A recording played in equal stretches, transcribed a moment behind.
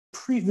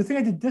the thing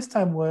I did this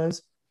time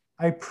was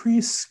I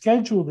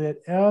pre-scheduled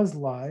it as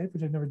live,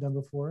 which I've never done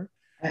before.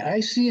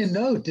 I see a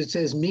note that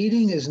says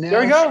meeting is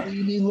There we now go.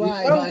 streaming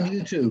live on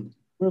YouTube.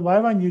 We're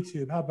live on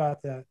YouTube. How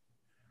about that?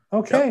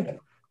 Okay, Yep.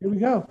 Here we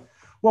go.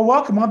 Well,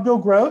 welcome. I'm Bill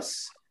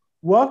Gross.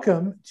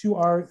 Welcome to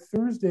our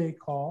Thursday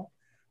call,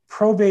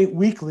 Probate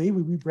Weekly.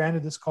 We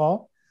rebranded this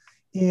call.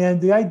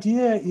 And the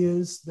idea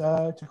is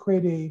to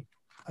create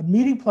a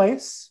meeting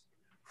place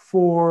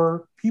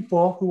for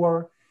people who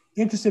are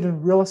interested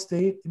in real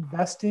estate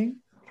investing,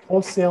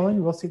 wholesaling,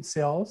 real estate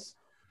sales,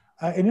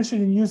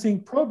 interested in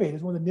using probate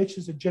as one of the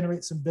niches to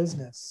generate some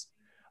business.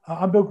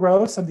 I'm Bill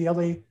Gross. I'm the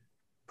LA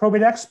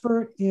probate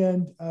expert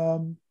and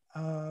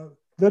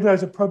literally I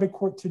was at probate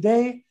court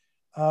today.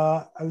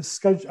 I'm going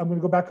to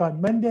go back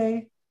on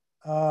Monday.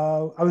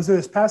 I was there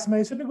this past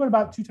Monday, so I've been going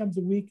about 2 times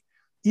a week,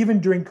 even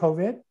during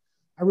COVID.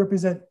 I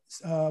represent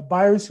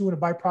buyers who want to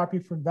buy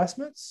property for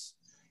investments,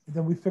 and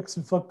then we fix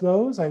and flip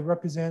those. I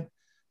represent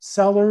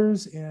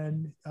sellers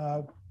and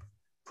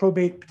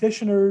probate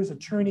petitioners,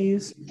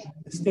 attorneys,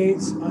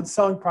 estates on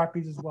selling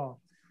properties as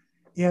well.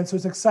 And so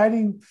it's an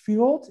exciting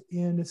field,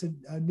 and it's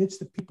a niche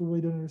that people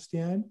really don't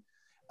understand.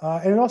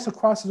 And it also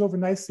crosses over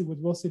nicely with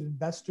real estate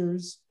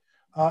investors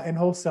and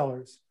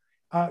wholesalers.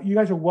 You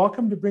guys are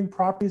welcome to bring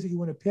properties that you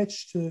want to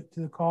pitch to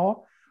the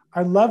call.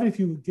 I'd love it if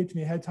you would give to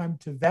me ahead of time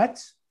to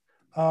vet.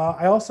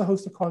 I also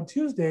host a call on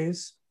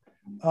Tuesdays,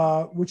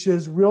 which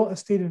is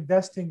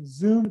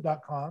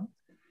realestateinvestingzoom.com.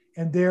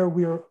 And there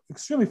we are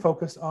extremely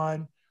focused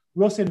on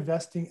real estate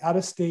investing out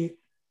of state,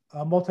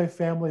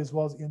 multifamily, as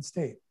well as in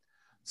state.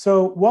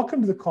 So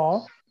welcome to the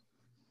call.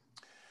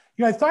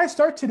 You know, I thought I'd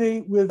start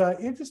today with an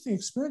interesting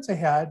experience I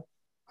had.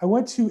 I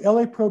went to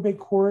LA Probate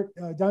Court,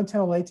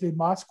 downtown LA today,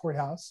 Moss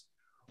Courthouse,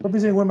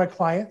 representing one of my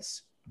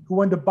clients who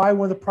wanted to buy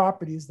one of the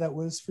properties that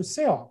was for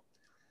sale.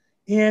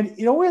 And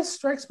it always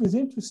strikes me as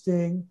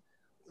interesting.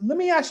 Let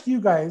me ask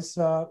you guys,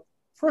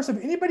 first, have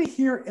anybody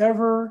here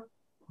ever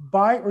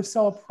buy or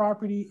sell a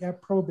property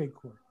at probate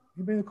court?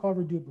 Anybody in the call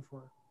ever do it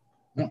before?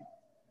 No. You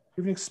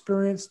have an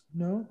experience?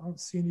 No, I don't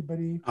see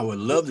anybody. I would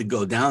love to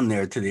go down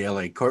there to the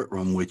LA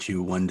courtroom with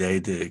you one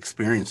day to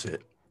experience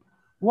it.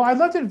 Well, I'd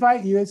love to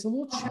invite you. It's a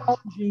little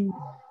challenging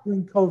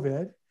during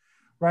COVID,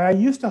 right? I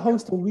used to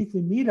host a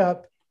weekly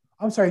meetup.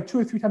 2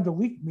 or 3 times a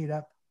week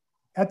meetup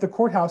at the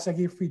courthouse. I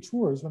gave free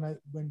tours when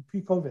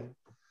pre-COVID.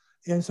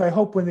 And so I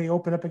hope when they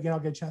open up again, I'll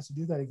get a chance to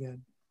do that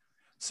again.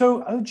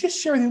 So I'll just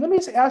share with you. Let me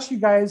just ask you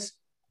guys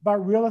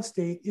about real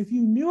estate. If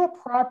you knew a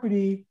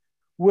property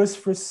was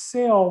for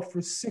sale for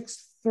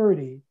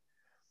 $630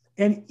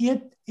 and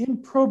it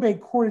in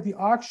probate court at the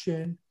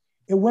auction,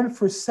 it went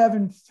for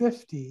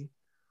 $750,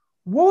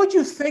 what would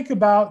you think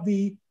about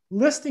the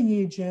listing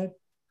agent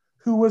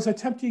who was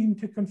attempting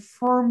to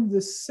confirm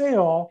the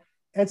sale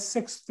at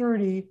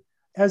 $630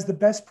 as the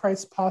best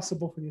price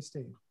possible for the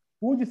estate?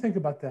 What would you think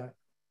about that?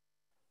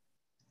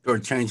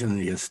 Shortchanging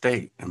the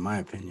estate, in my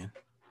opinion.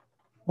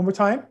 One more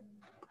time.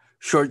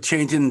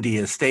 Shortchanging the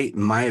estate,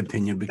 in my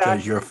opinion,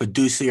 because your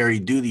fiduciary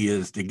duty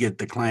is to get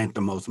the client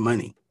the most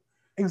money.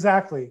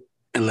 Exactly.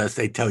 Unless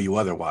they tell you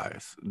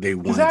otherwise. They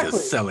want to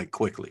just sell it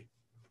quickly.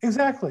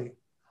 Exactly.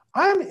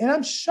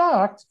 I'm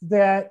shocked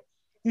that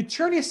the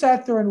attorney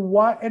sat there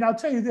and I'll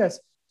tell you this,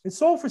 it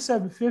sold for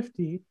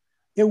 $750.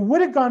 It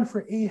would have gone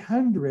for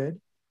 $800,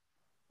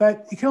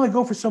 but you can only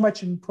go for so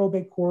much in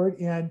probate court.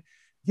 And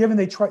given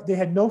they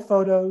had no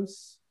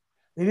photos,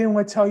 they didn't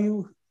want to tell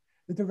you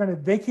that they're going to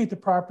vacate the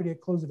property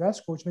at close of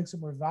escrow, which makes it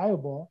more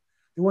valuable.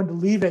 They wanted to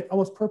leave it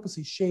almost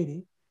purposely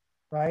shady,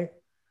 right?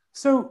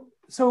 So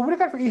it would have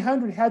gone for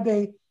 $800 had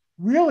they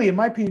really, in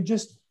my opinion,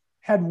 just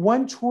had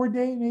one tour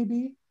day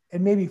maybe,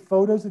 and maybe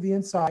photos of the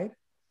inside,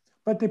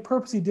 but they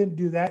purposely didn't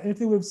do that. And if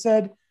they would have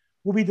said,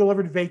 will be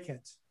delivered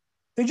vacant,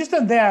 they just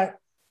done that,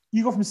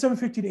 you go from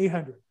 $750 to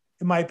 $800,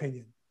 in my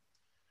opinion.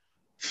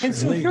 And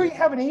so here you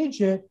have an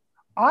agent.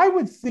 I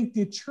would think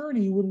the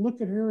attorney would look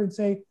at her and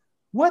say,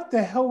 what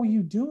the hell were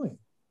you doing?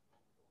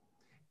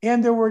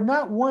 And there were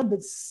not one,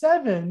 but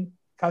 7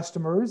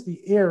 customers,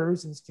 the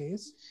heirs in this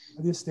case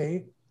of the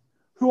estate,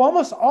 who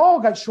almost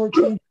all got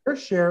shortchanged their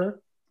share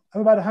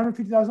of about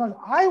 $150,000.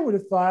 I would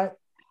have thought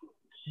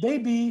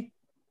they'd be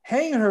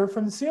hanging her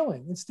from the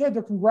ceiling. Instead,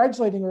 they're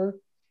congratulating her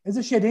as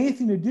if she had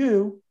anything to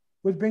do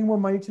with bringing more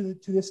money to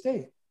the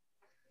estate.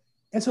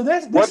 And so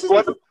this is.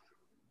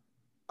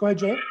 Go ahead,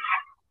 Jay.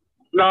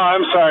 No,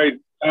 I'm sorry.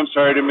 I'm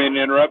sorry to mean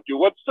to interrupt you.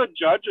 What's the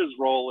judge's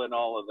role in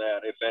all of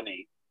that, if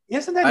any?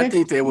 Isn't that? I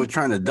think they were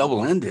trying to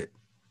double end it.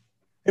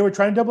 They were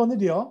trying to double end the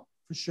deal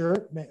for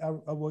sure.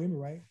 William,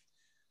 you're right.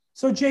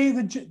 So Jay,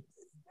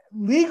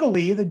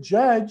 legally, the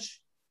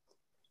judge,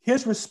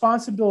 his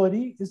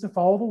responsibility is to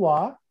follow the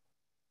law,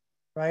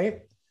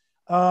 right?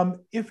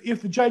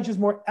 If the judge is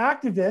more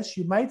activist,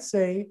 you might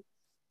say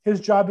his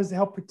job is to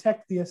help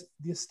protect the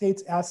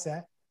estate's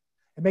asset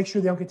and make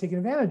sure they don't get taken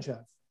advantage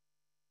of.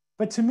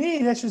 But to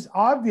me, that's just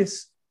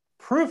obvious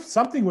proof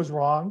something was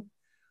wrong.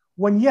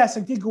 When yes,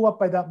 it did go up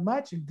by that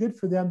much, and good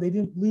for them, they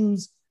didn't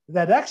lose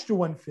that extra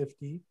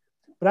 150.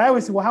 But I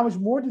always say, well, how much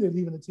more do they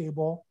leave on the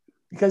table?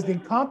 Because the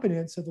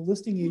incompetence of the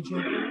listing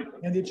agent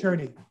and the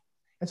attorney.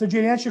 And so,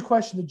 Jay, to answer your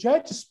question, the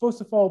judge is supposed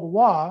to follow the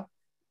law.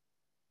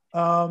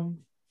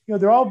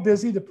 They're all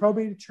busy. The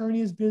probate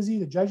attorney is busy.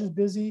 The judge is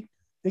busy.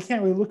 They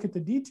can't really look at the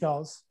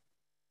details.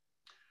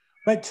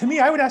 But to me,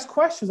 I would ask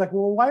questions like,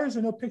 well, why is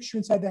there no picture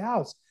inside the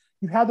house?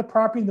 You've had the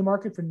property in the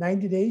market for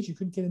 90 days. You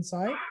couldn't get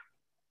inside.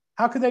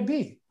 How could that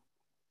be?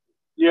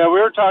 Yeah, we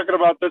were talking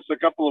about this a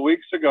couple of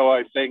weeks ago,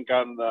 I think,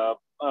 on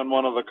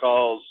one of the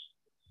calls.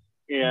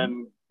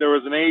 And there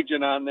was an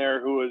agent on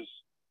there who was,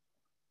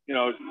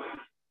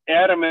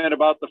 adamant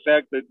about the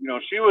fact that,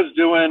 she was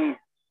doing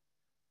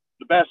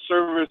the best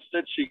service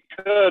that she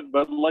could,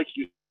 but like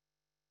you,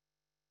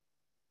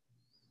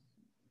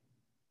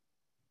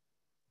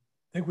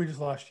 I think we just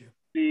lost you.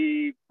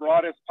 The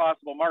broadest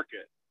possible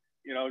market.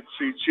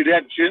 She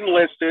didn't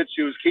list it.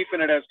 She was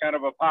keeping it as kind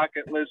of a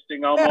pocket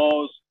listing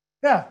almost.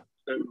 Yeah.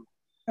 So,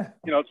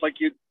 it's like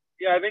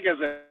I think as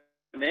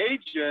an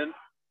agent,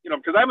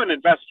 because I'm an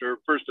investor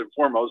first and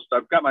foremost.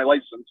 I've got my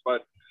license,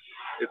 but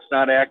it's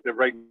not active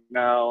right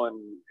now,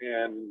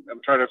 and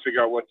I'm trying to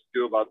figure out what to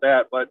do about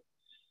that. But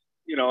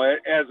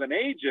as an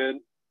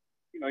agent,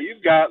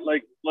 you've got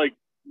like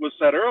was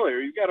said earlier,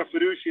 you've got a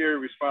fiduciary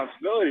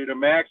responsibility to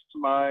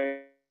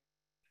maximize.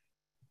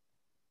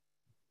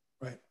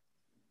 Right.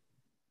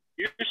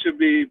 You should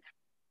be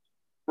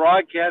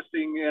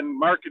broadcasting and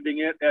marketing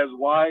it as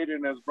wide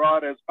and as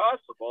broad as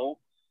possible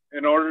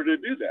in order to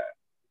do that.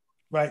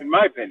 Right. In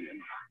my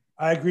opinion.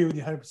 I agree with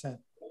you 100%.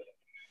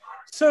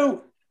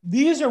 So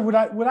these are what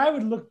I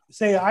would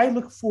say. I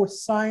look for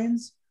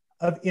signs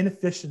of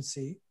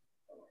inefficiency.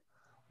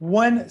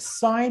 One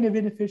sign of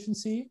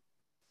inefficiency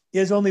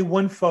is only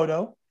one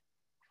photo,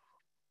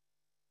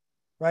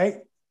 right?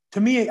 To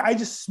me, I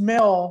just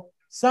smell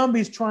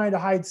somebody's trying to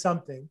hide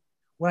something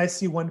when I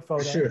see one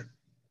photo. Sure.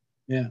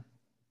 Yeah.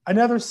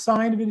 Another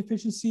sign of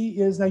inefficiency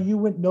is, now you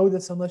wouldn't know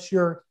this unless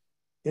you're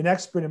an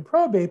expert in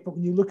probate, but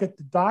when you look at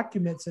the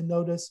documents and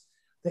notice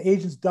the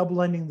agent's double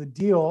ending the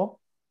deal,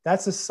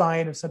 that's a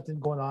sign of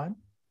something going on,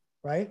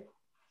 right?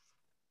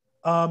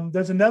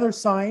 There's another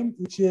sign,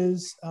 which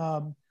is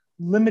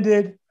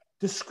limited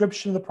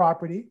description of the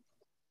property.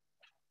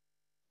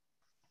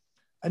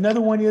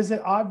 Another one is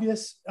that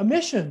obvious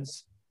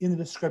omissions in the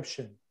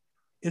description.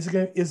 Is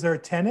there a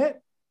tenant?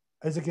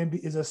 Is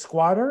it a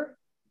squatter?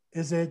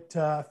 Is it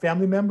a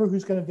family member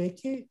who's going to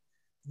vacate?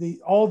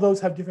 All those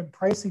have different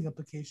pricing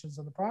implications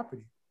on the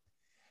property.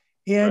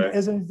 And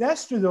as an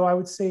investor, though, I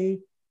would say,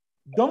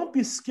 don't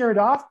be scared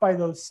off by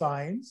those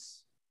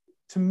signs.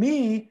 To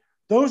me,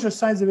 those are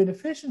signs of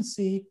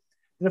inefficiency.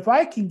 And if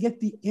I can get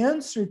the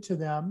answer to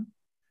them,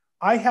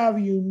 I have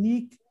a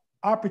unique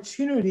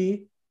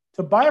opportunity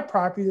to buy a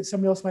property that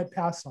somebody else might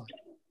pass on.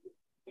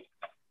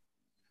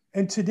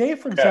 And today,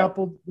 for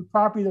example, the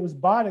property that was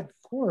bought at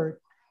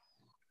court,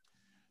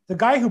 the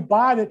guy who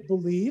bought it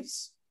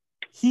believes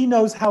he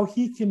knows how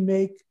he can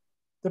make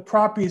the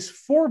property's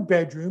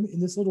 4-bedroom in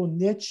this little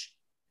niche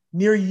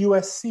near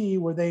USC,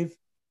 where they've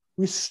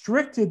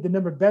restricted the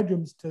number of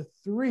bedrooms to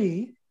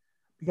 3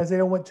 because they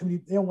don't want too many,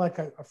 they don't like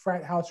a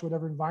frat house or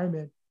whatever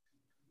environment.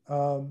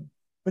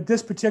 But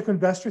this particular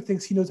investor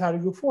thinks he knows how to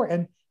go for it.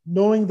 And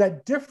knowing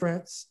that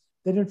difference,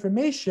 that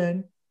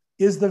information,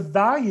 is the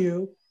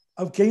value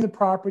of getting the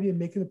property and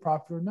making the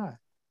profit or not.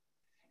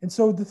 And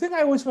so the thing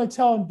I always want to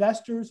tell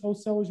investors,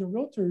 wholesalers, and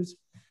realtors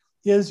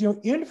is,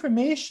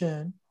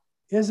 information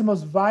is the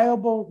most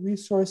valuable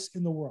resource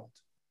in the world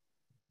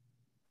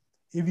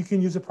if you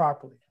can use it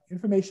properly.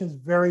 Information is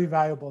very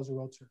valuable as a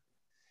realtor.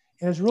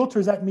 And as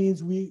realtors, that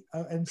means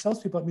and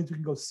salespeople, that means we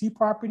can go see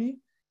property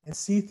and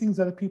see things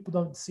that other people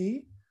don't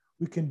see.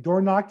 We can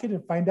door knock it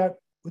and find out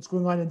what's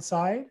going on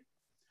inside.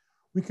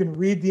 We can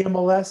read the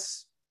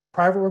MLS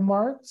private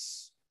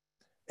remarks.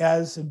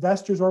 As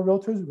investors or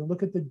realtors, we can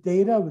look at the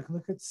data, we can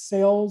look at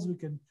sales, we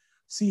can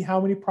see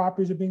how many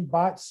properties are being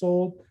bought,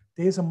 sold,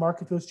 days on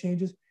market, those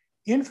changes.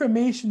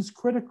 Information is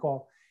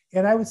critical.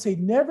 And I would say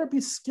never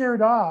be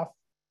scared off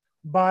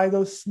by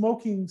those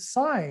smoking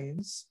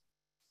signs.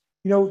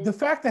 The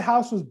fact the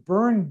house was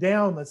burned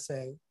down, let's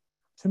say,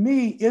 to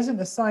me isn't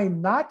a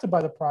sign not to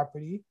buy the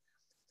property.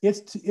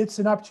 It's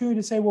an opportunity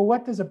to say, well,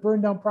 what does a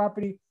burned down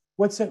property,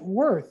 what's it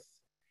worth?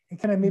 And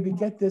can I maybe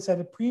get this at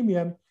a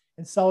premium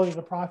and sell it at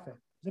a profit?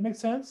 Does that make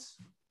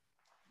sense?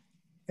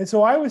 And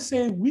so I would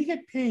say we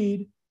get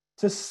paid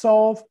to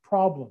solve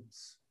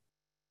problems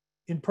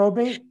in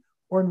probate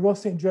or in real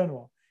estate in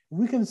general. If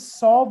we can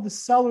solve the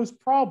seller's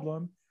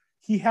problem,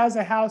 he has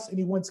a house and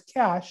he wants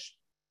cash,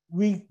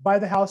 we buy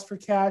the house for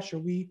cash, or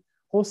we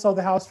wholesale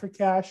the house for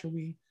cash, or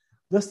we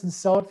list and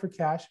sell it for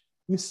cash.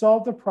 We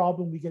solve the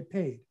problem, we get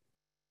paid.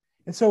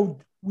 And so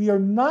we are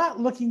not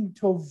looking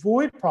to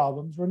avoid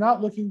problems. We're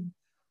not looking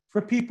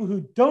for people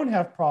who don't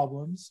have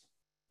problems.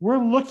 We're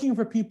looking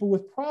for people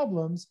with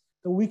problems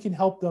that we can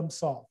help them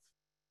solve.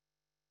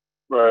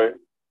 Right.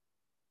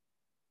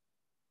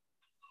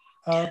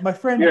 My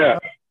friend, go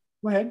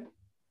ahead.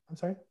 I'm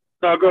sorry.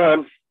 No, go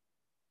ahead.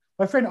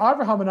 My friend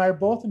Avraham and I are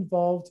both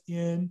involved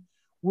in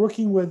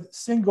working with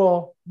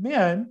single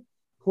men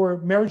who are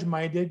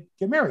marriage-minded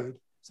get married,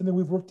 something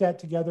we've worked at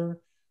together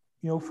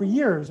for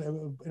years.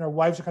 And our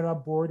wives are kind of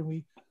on board, and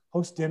we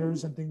host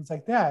dinners and things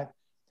like that.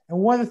 And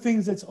one of the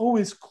things that's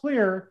always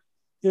clear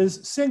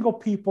is single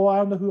people. I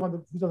don't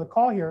know who's on the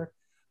call here,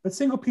 but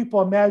single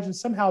people imagine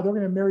somehow they're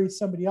going to marry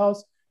somebody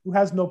else who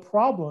has no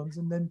problems,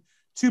 and then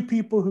two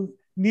people who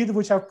neither of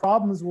which have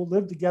problems will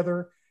live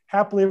together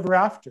happily ever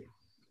after.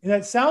 And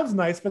that sounds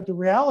nice, but the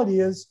reality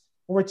is,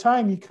 over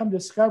time, you come to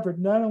discover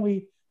not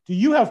only do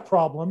you have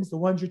problems, the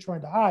ones you're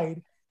trying to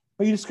hide,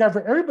 but you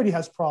discover everybody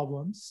has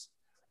problems,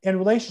 and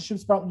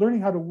relationships about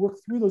learning how to work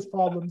through those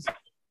problems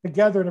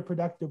together in a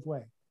productive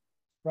way,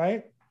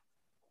 right?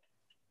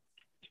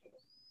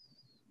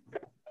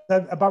 Is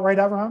that about right,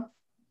 Abraham?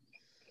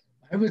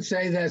 I would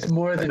say that's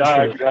more than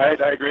No, true.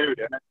 I agree with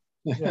you.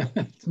 Yeah.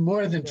 It's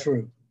more than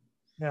true.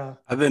 Yeah.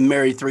 I've been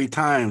married 3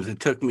 times. It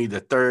took me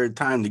the 3rd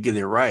time to get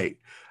it right.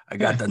 I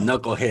got the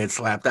knucklehead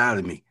slapped out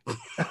of me.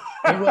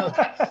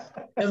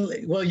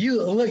 Well,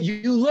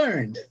 you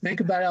learned. Think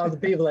about all the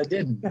people that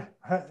didn't.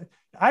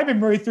 I've been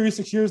married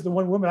 36 years to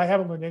one woman. I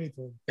haven't learned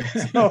anything.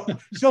 So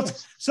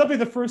she'll be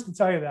the first to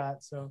tell you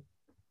that. So,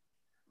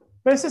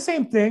 but it's the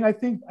same thing. I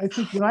think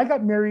when I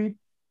got married,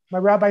 my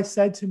rabbi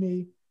said to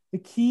me, the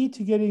key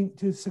to getting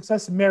to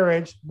success in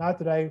marriage, not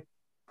that I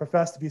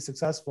profess to be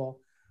successful,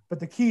 but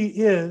the key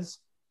is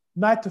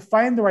not to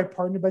find the right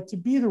partner, but to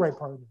be the right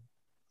partner.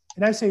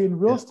 And I say in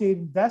real estate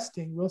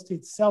investing, real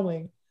estate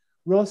selling,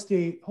 real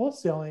estate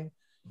wholesaling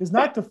is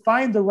not to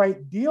find the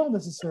right deal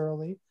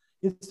necessarily.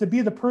 It's to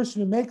be the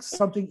person who makes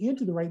something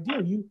into the right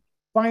deal. You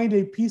find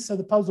a piece of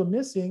the puzzle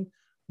missing.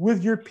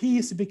 With your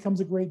piece, it becomes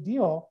a great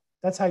deal.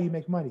 That's how you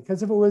make money.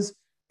 Because if it was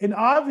an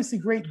obviously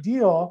great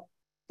deal,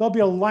 there'll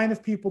be a line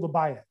of people to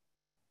buy it.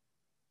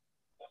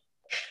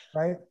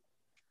 Right?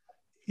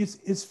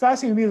 It's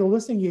fascinating to me as a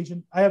listing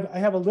agent. I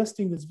have a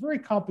listing that's very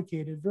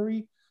complicated,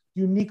 very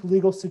unique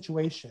legal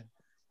situation.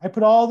 I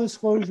put all the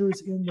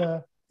disclosures in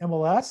the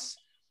MLS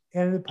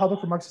and in the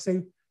public remarks to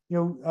say,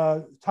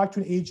 talk to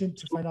an agent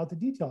to find out the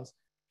details.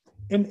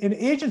 And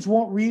agents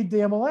won't read the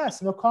MLS,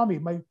 and they'll call me.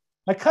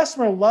 My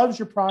customer loves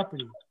your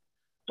property.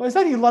 Well, it's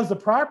not he loves the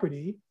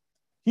property.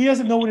 He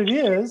doesn't know what it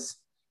is,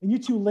 and you're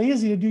too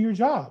lazy to do your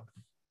job.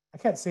 I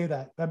can't say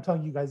that, but I'm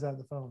telling you guys that on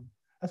the phone.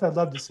 That's what I'd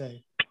love to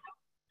say.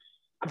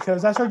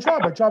 Because that's our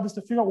job. Our job is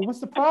to figure out, well, what's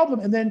the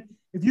problem? And then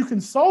if you can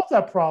solve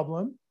that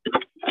problem,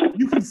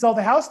 you can sell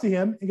the house to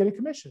him and get a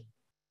commission.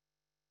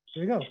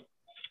 There you go.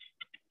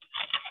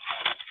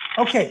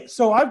 Okay,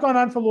 so I've gone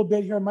on for a little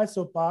bit here in my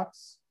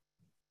soapbox.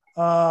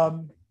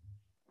 Who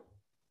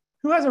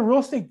has a real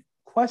estate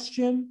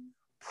question,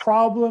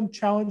 problem,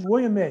 challenge?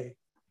 William May.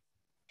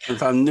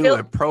 Since I'm new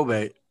at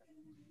probate,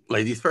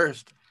 ladies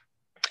first.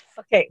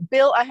 Okay,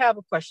 Bill, I have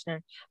a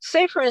question.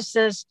 Say, for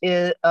instance,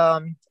 if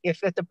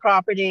at the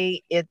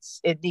property it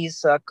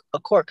needs a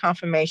court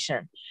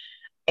confirmation,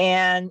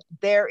 and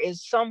there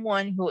is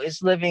someone who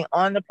is living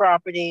on the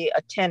property,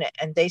 a tenant,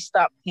 and they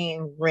stop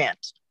paying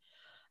rent,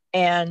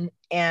 and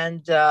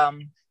the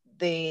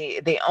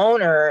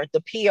owner,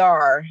 the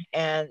PR,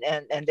 and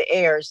the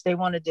heirs, they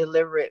want to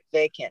deliver it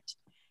vacant.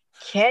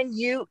 Can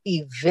you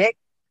evict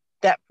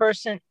that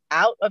person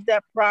out of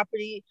that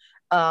property?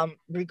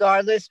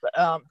 Regardless,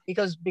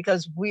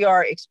 because we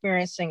are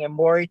experiencing a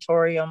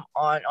moratorium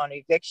on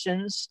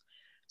evictions.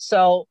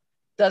 So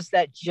does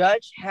that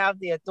judge have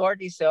the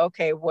authority to say,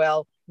 okay,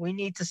 well, we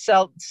need to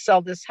sell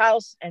this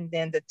house, and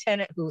then the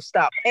tenant who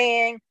stopped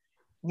paying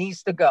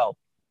needs to go?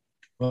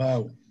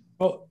 Wow.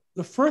 Well,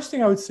 the first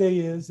thing I would say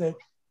is that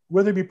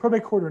whether it be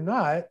probate court or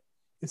not,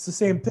 it's the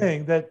same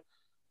thing, that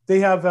they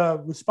have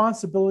a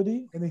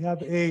responsibility and they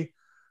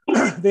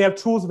have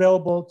tools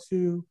available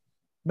to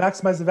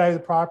maximize the value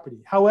of the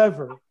property.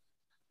 However,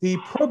 the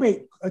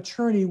probate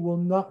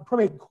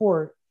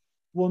court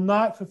will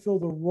not fulfill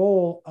the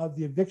role of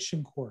the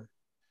eviction court.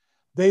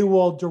 They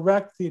will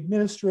direct the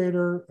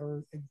administrator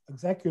or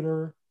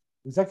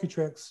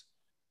executrix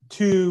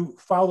to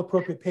file the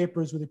appropriate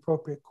papers with the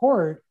appropriate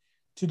court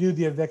to do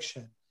the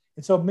eviction.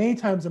 And so many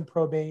times in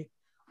probate,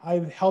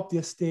 I've helped the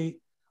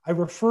estate. I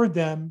referred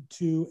them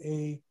to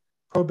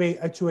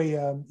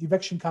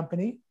eviction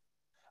company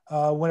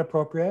when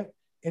appropriate,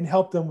 and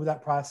help them with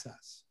that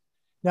process.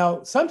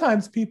 Now,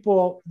 sometimes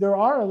there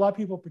are a lot of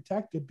people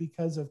protected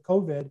because of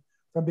COVID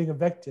from being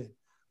evicted,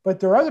 but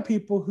there are other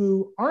people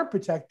who aren't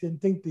protected and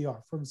think they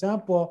are. For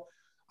example,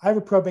 I have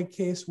a probate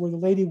case where the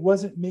lady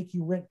wasn't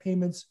making rent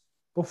payments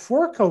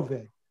before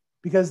COVID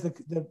because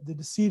the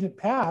decedent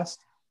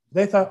passed.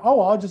 They thought, oh,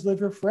 I'll just live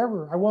here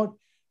forever. I won't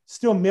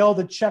still mail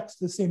the checks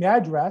to the same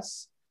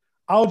address.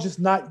 I'll just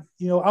not,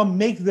 I'll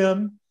make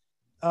them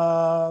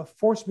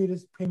force me to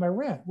pay my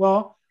rent.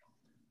 Well,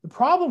 the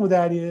problem with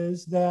that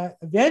is that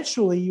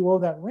eventually you owe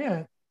that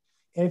rent.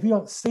 And if you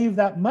don't save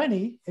that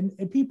money,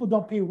 and people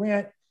don't pay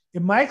rent,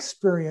 in my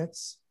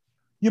experience,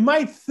 you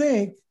might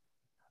think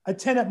a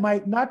tenant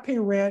might not pay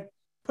rent,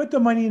 put the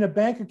money in a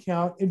bank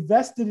account,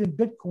 invest it in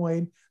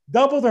Bitcoin,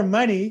 double their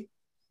money,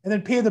 and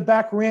then pay the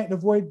back rent and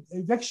avoid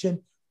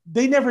eviction.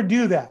 They never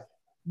do that.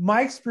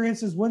 My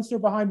experience is once they're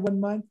behind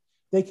 1 month,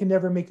 they can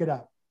never make it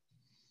up.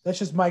 That's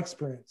just my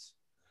experience.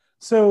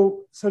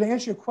 So to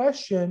answer your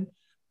question,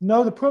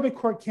 no, the probate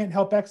court can't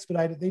help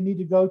expedite it. They need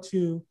to go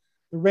to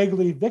the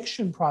regular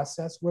eviction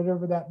process,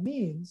 whatever that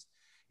means.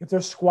 If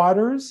they're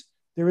squatters,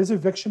 there is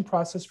eviction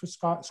process for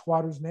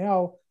squatters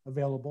now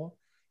available.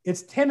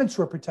 It's tenants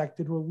who are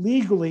protected, who are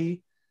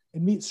legally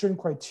and meet certain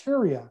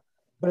criteria.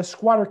 But a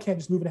squatter can't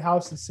just move in a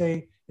house and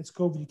say, it's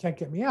COVID, you can't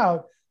get me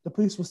out. The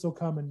police will still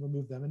come and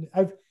remove them. And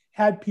I've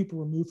had people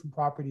removed from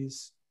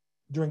properties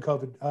during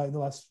COVID in the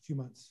last few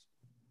months.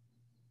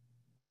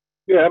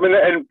 Yeah, I mean,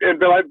 and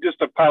Bill, just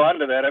to pile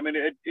onto that, I mean,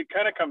 it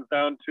kind of comes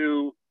down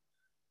to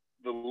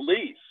the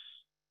lease.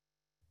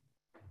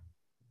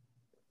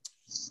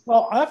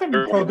 Well, often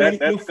in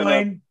probate, you'll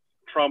find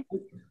Trump.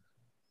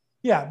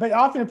 Yeah, but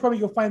often in probate,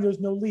 you'll find there's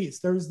no lease.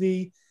 There's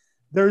the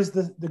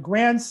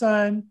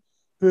grandson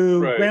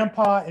who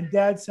grandpa and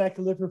dad said I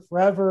could live here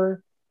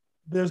forever.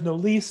 There's no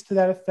lease to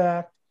that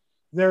effect.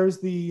 There's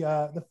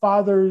the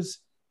father's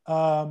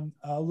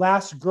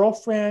last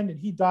girlfriend, and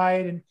he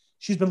died, and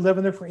she's been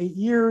living there for 8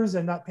 years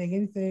and not paying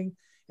anything,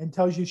 and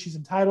tells you she's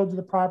entitled to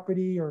the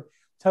property, or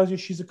tells you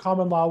she's a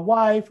common law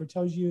wife, or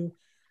tells you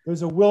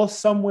there's a will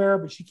somewhere,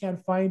 but she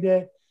can't find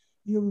it.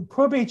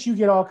 Probate, you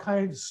get all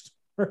kinds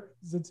of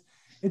stories.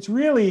 It's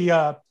really,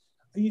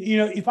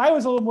 if I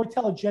was a little more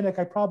telegenic,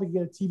 I'd probably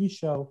get a TV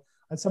show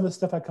on some of the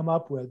stuff I come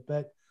up with.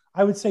 But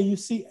I would say you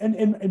see,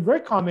 and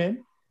very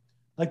common,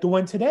 like the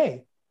one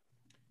today,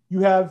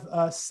 you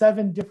have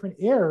 7 different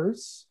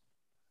heirs,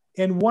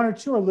 and 1 or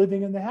 2 are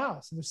living in the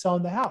house, and they're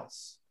selling the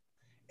house.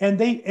 And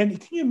can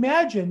you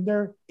imagine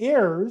their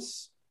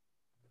heirs,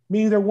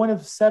 meaning they're one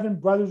of 7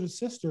 brothers or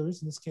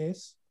sisters in this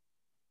case.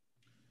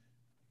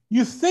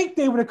 You think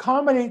they would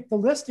accommodate the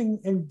listing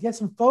and get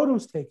some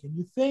photos taken.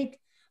 You think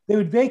they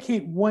would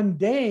vacate one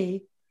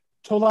day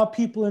to allow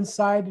people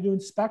inside to do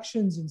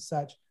inspections and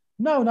such.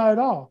 No, not at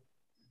all.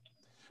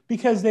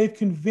 Because they've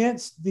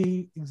convinced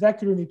the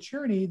executor and the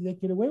attorney they can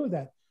get away with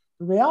that.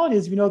 The reality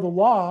is, if you know the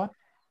law,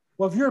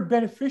 well, if you're a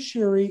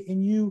beneficiary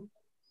and you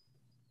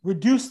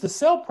reduce the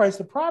sale price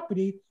of the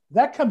property,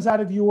 that comes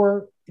out of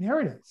your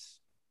inheritance.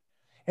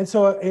 And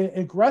so an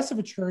aggressive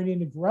attorney,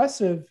 an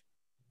aggressive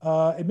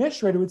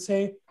administrator would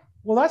say,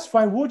 well, that's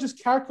fine. We'll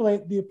just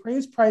calculate the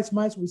appraised price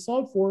minus what we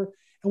sold for,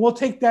 and we'll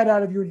take that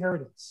out of your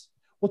inheritance.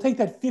 We'll take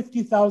that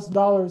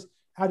 $50,000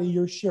 out of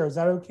your share. Is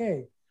that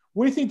okay?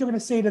 What do you think they're going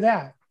to say to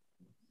that?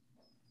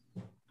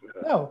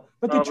 No,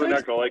 but they're not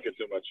going to like it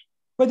too much.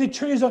 But the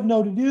attorneys don't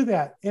know to do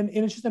that. And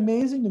it's just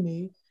amazing to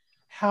me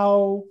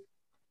how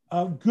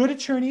good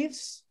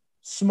attorneys,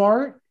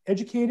 smart,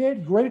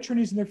 educated, great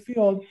attorneys in their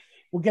field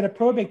will get a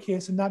probate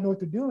case and not know what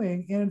they're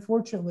doing. And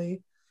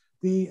unfortunately,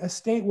 the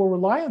estate will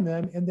rely on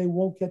them and they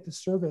won't get the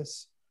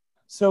service.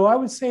 So I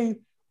would say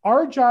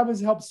our job is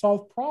to help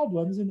solve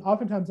problems. And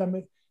oftentimes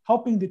I'm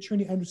helping the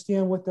attorney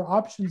understand what their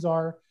options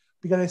are,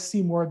 because I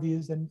see more of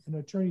these than an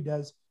attorney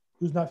does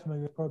who's not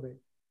familiar with probate.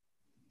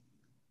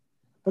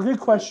 But good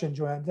question,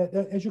 Joanne. That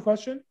is your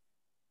question?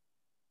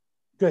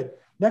 Good.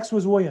 Next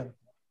was William.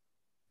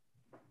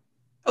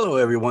 Hello,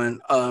 everyone.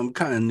 I'm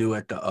kind of new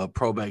at the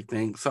probate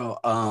thing. So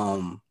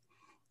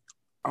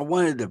I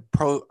wanted to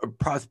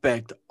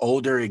prospect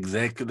older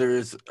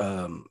executors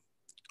and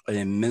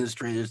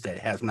administrators that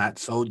has not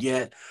sold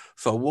yet.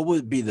 So what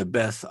would be the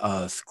best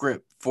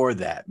script for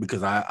that?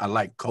 Because I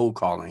like cold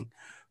calling.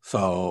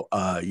 So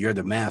you're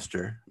the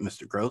master,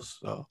 Mr. Gross.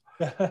 So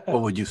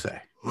what would you say?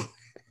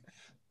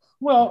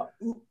 Well,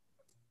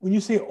 when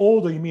you say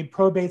older, you mean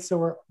probates that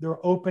were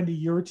opened a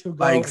year or two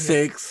ago? Like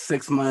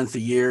 6 months, a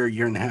year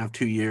and a half,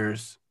 2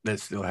 years that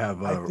still have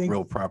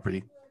real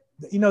property.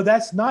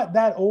 That's not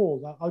that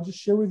old. I'll just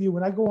share with you,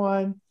 when I go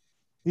on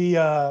the,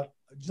 I'm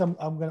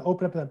going to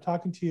open up and I'm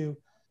talking to you,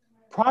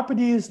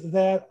 properties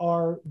that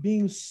are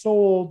being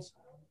sold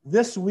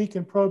this week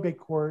in probate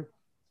court,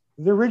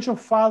 the original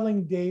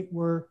filing date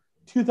were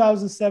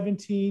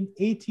 2017,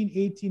 18,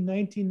 18,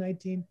 19,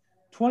 19,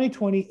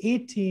 2020,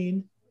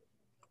 18,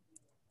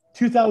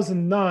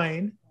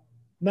 2009,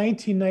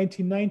 19,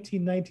 19,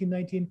 19, 19,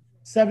 19,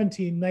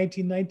 17,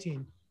 19,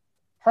 19.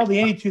 Hardly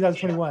any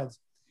 2021s.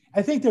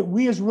 I think that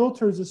we as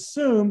realtors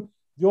assume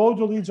the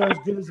older leads aren't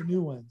as good as the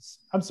new ones.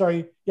 I'm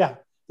sorry. Yeah,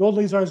 the old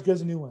leads aren't as good as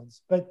the new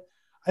ones. But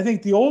I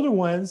think the older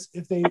ones,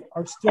 if they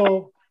are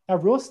still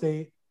have real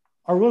estate,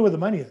 are really where the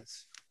money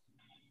is.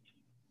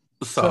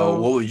 So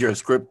what would your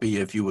script be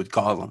if you would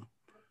call them?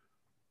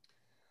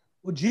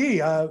 Well,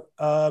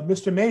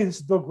 Mr. May, this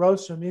is Bill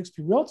Gross from eXp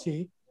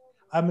Realty.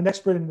 I'm an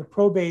expert in the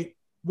probate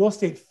real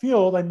estate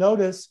field. I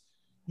notice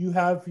you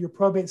have your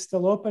probate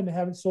still open and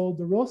haven't sold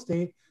the real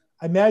estate.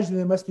 I imagine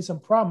there must be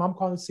some problem. I'm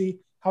calling to see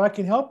how I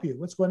can help you.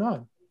 What's going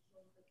on?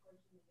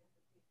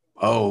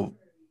 Oh,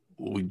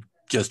 we're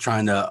just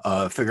trying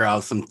to figure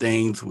out some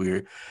things.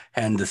 We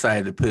hadn't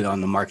decided to put it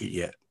on the market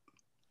yet.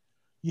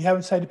 You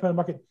haven't decided to put it on the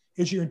market.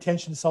 Is your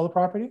intention to sell the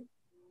property?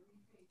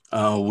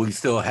 We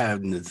still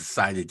haven't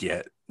decided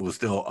yet. We're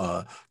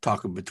still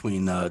talking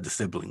between the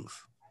siblings.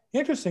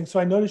 Interesting. So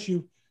I noticed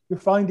your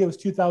filing date was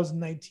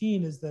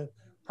 2019. Is the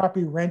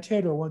property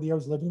rented or one of the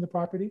heirs living in the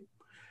property?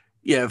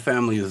 Yeah,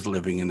 family is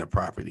living in the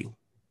property.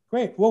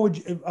 Great. What would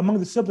you, among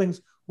the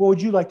siblings, what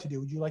would you like to do?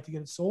 Would you like to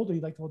get it sold, or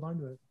you'd like to hold on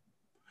to it?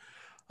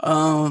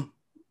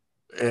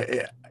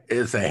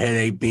 It's a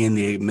headache being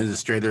the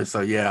administrator.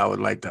 So yeah, I would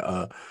like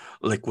to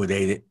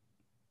liquidate it.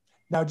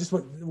 Now,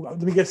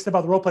 let me step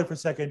out the role play for a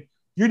second.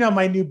 You're now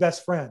my new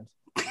best friend.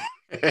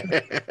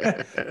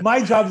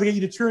 My job is to get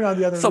you to turn on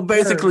the other. So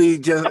basically,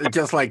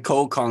 just like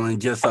cold calling,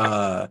 just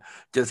have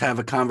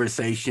a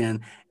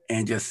conversation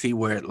and just see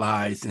where it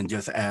lies, and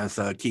just ask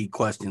key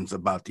questions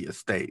about the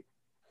estate.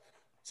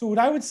 So what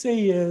I would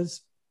say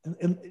is,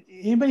 and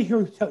anybody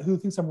here who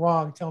thinks I'm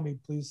wrong, tell me,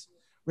 please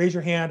raise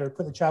your hand or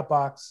put in the chat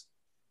box.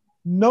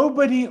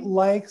 Nobody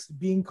likes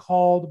being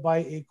called by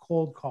a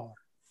cold caller.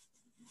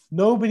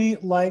 Nobody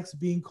likes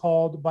being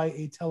called by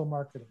a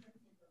telemarketer.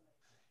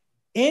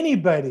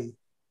 Anybody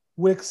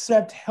would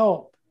accept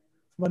help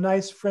from a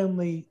nice,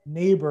 friendly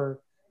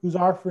neighbor who's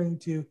offering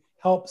to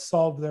help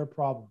solve their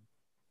problem.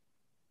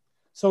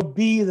 So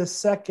be the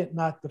second,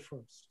 not the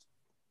first.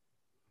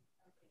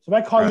 So if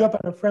I call you up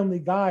on a friendly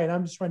guy and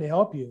I'm just trying to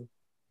help you,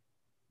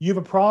 you have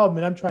a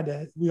problem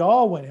and we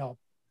all want help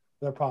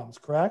with our problems,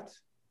 correct?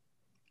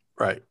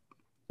 Right.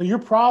 So your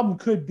problem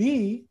could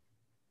be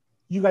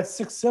you got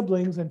 6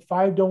 siblings and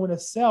 5 don't want to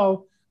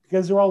sell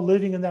because they're all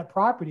living in that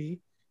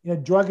property in a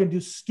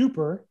drug-induced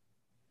stupor.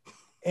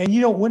 And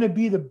you don't want to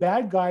be the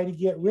bad guy to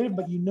get rid of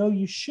them, but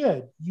you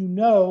should.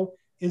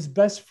 Is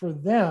best for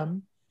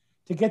them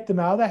to get them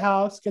out of the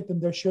house, get them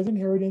their share of the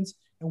inheritance,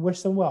 and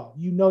wish them well.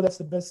 That's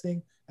the best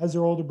thing as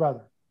their older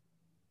brother.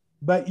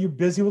 But you're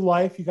busy with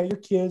life. You got your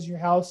kids, your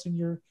house, and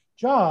your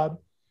job.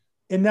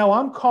 And now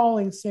I'm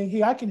calling saying,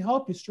 hey, I can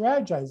help you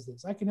strategize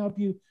this. I can help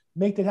you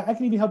make that. I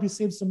can even help you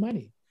save some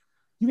money.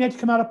 You may have to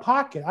come out of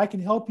pocket. I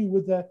can help you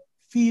with the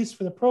fees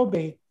for the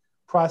probate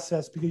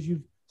process because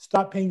you've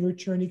stopped paying your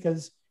attorney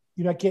because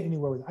you're not getting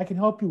anywhere with it. I can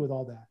help you with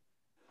all that.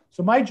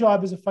 So my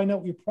job is to find out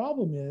what your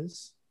problem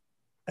is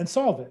and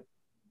solve it.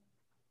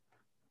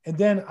 And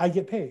then I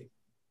get paid.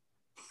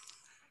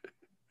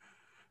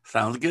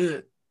 Sounds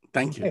good.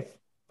 Thank you.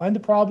 Find the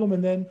problem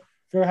and then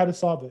figure out how to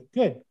solve it.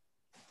 Good.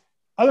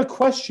 Other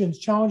questions,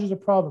 challenges, or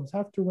problems?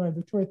 Have to run.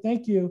 Victoria,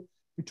 thank you.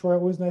 Victoria,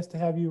 always nice to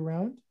have you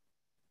around.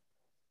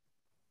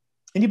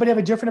 Anybody have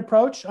a different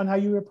approach on how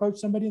you approach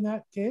somebody in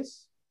that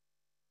case?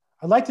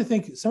 I'd like to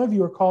think some of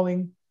you are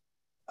calling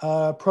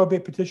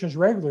probate petitioners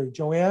regularly.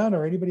 Joanne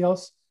or anybody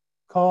else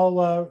call,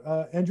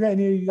 Andrea,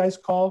 any of you guys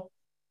call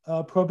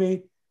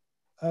probate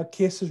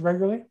cases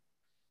regularly?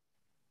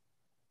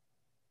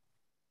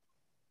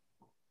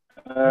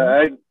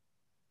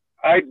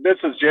 This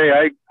is Jay.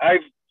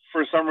 I've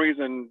for some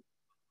reason,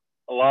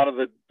 a lot of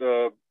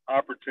the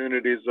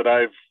opportunities that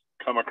I've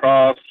come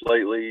across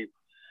lately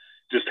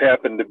just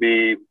happen to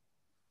be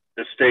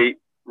estate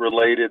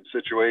related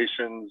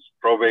situations,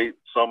 probate,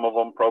 some of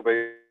them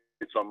probate,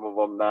 some of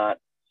them not.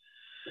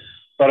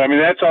 But I mean,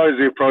 that's always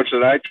the approach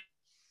that I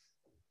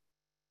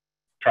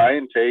try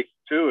and take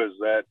too, is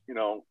that,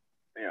 I'm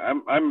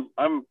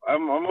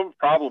a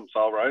problem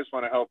solver. I just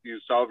want to help you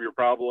solve your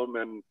problem.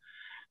 And,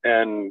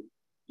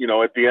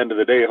 at the end of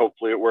the day,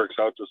 hopefully it works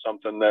out to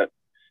something that,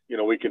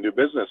 we can do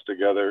business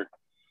together.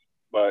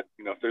 But,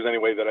 if there's any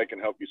way that I can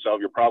help you solve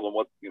your problem,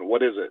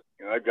 what is it?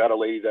 I've got a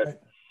lady that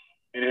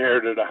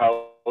inherited a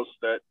house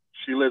that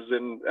she lives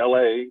in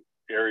LA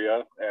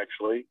area,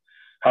 actually.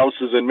 House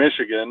is in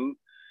Michigan.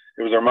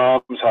 It was her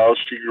mom's house.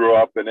 She grew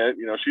up in it.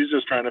 She's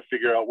just trying to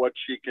figure out what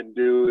she can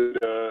do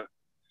to,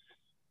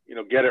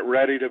 get it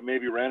ready to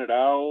maybe rent it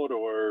out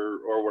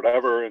or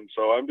whatever. And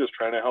so I'm just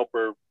trying to help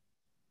her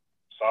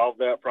solve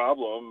that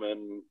problem.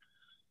 And,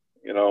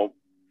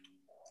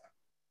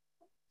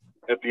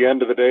 at the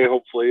end of the day,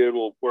 hopefully it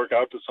will work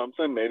out to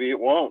something. Maybe it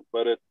won't,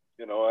 but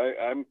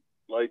I'm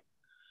like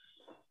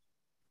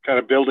kind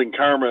of building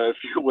karma, if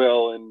you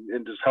will,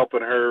 and just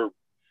helping her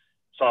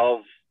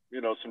solve,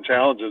 some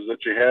challenges that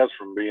she has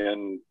from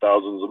being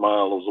thousands of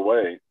miles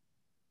away.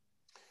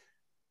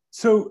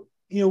 So,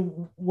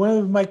 one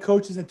of my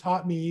coaches had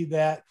taught me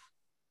that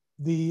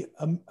the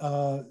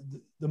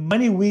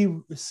money we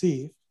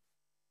receive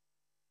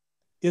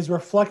is a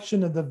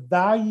reflection of the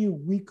value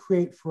we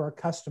create for our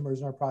customers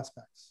and our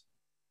prospects.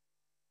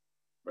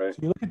 Right.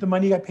 So you look at the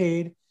money you got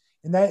paid,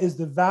 and that is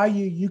the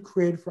value you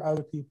created for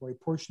other people, a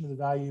portion of the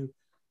value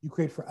you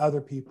create for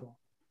other people.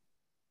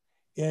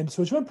 And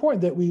so it's really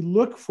important that we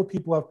look for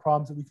people who have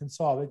problems that we can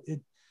solve.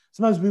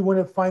 Sometimes we want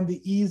to find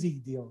the easy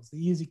deals, the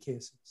easy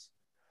cases.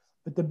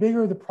 But the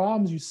bigger the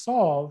problems you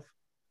solve,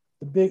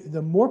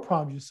 the more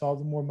problems you solve,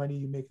 the more money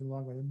you make in the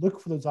long run. And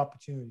look for those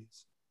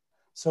opportunities.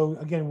 So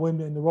again,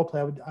 women in the role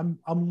play,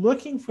 I'm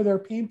looking for their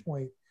pain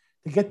point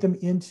to get them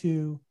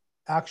into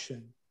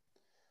action.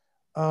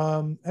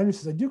 Andrew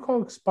says, I do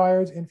call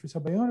expires and for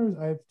sale by owners.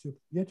 I have to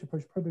yet to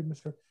approach probate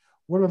administrator.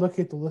 Where do I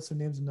locate the list of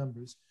names and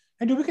numbers?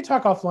 Andrew, we can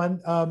talk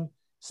offline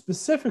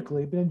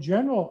specifically, but in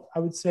general, I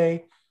would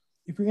say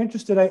if you're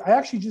interested, I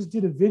actually just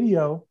did a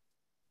video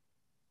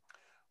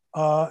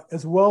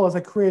as well as I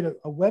created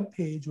a web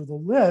page with a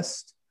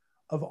list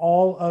of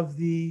all of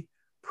the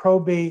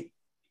probate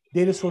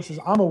data sources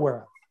I'm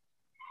aware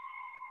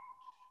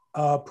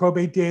of.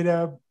 Probate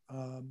data,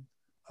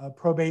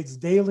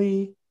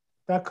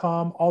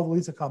 probatesdaily.com, all the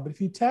leads.com. But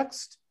if you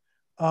text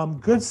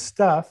good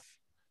stuff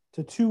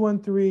to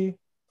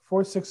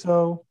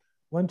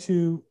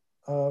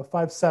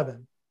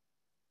 213-460-1257,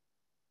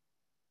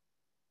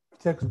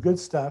 text good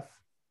stuff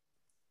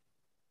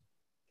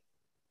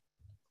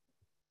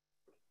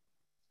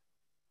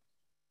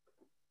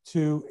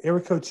to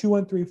area code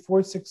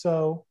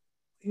 213-460.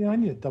 I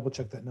need to double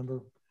check that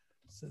number.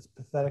 It's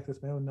pathetic.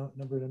 That's my own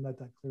number, and I'm not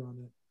that clear on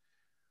it.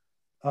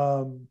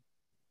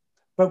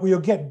 But we'll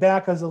get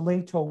back as a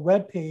link to a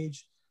web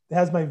page that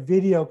has my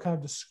video kind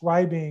of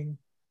describing.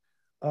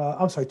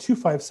 I'm sorry,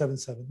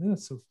 2577.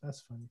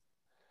 That's funny.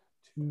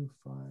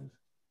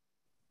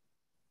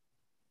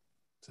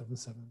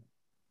 2577.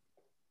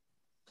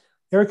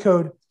 Area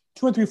code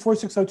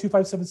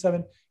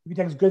 213-460-2577. If you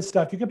text good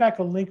stuff, you get back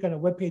a link on a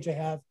web page I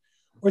have,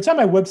 or it's on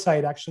my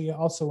website actually,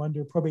 also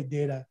under probate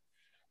data.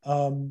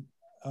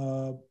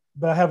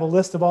 But I have a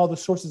list of all the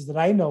sources that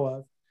I know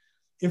of.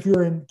 If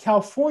you're in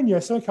California,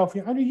 Southern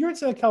California, I know you're in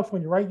Southern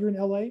California, right? You're in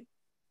LA.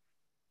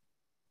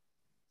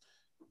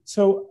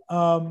 So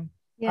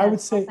I would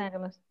say, Los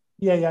Angeles.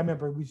 Yeah, I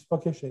remember we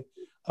spoke yesterday.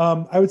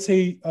 I would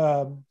say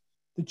the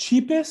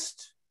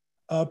cheapest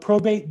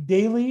probate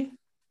daily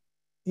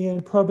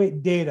and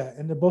probate data,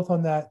 and they're both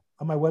on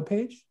my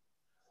webpage.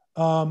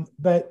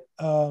 But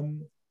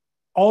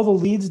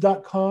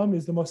alltheleads.com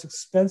is the most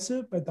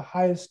expensive, but the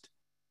highest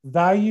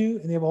value,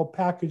 and they have a whole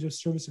package of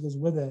service that goes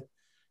with it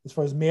as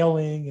far as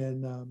mailing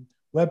and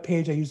web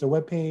page. I use their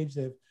web page.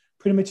 They have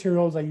printed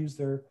materials. I use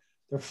their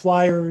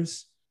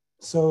flyers.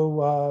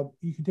 So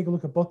you can take a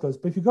look at both those.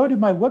 But if you go to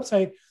my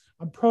website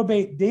on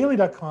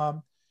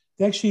probatedaily.com,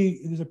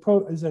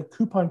 there's a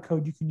coupon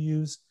code you can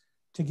use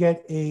to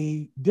get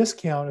a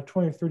discount of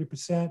 20 or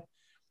 30%.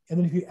 And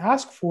then if you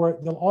ask for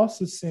it, they'll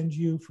also send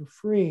you for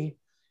free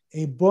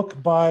a book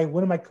by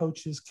one of my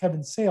coaches,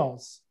 Kevin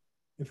Sales,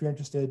 if you're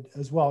interested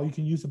as well. You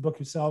can use the book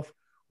yourself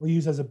or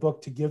use as a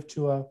book to give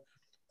to a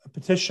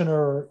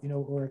petitioner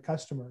or a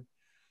customer.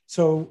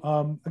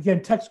 So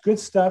again, text good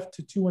stuff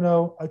to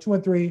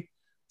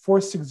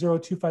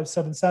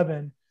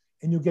 213-460-2577,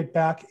 and you'll get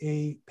back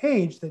a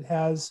page that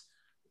has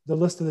the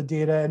list of the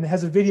data, and it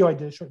has a video. I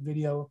did a short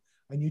video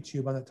on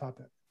YouTube on that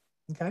topic.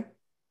 Okay.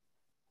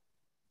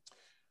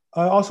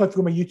 Also, if you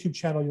go to my YouTube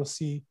channel, you'll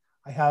see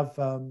I have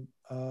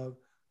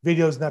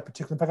videos in that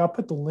particular. In fact, I'll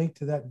put the link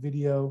to that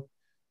video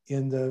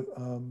in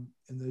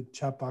the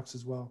chat box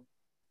as well.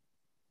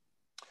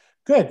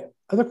 Good.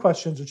 Other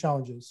questions or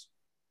challenges?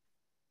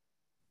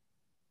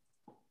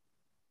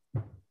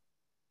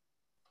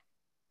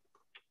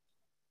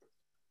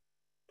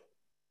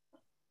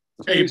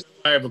 Hey,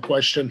 I have a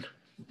question. Go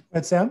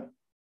ahead, Sam.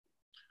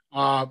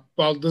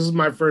 Well, this is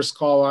my first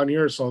call on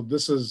here, so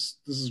this is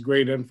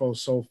great info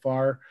so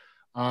far.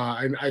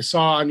 And I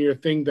saw on your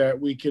thing that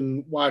we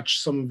can watch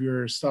some of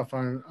your stuff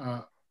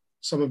on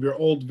some of your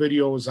old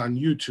videos on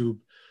YouTube.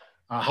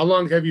 How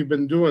long have you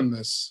been doing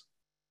this?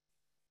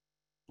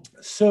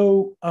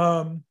 So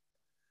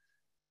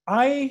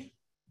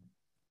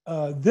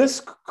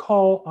this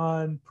call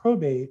on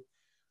probate,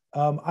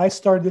 I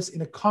started this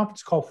in a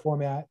conference call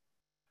format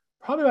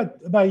probably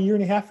about a year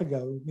and a half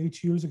ago, maybe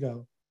 2 years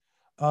ago.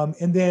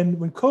 And then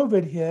when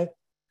COVID hit,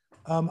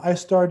 I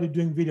started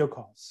doing video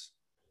calls.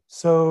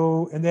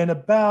 So, and then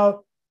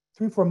about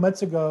 3-4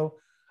 months ago,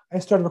 I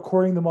started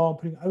recording them all.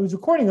 I was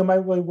recording them. I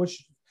really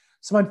wish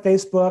some on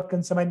Facebook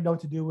and some I didn't know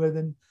what to do with.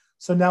 And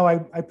so now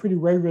I pretty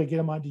regularly get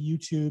them onto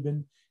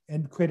YouTube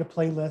and create a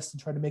playlist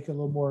and try to make it a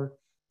little more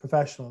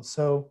professional.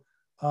 So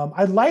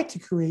I'd like to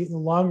create in the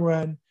long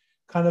run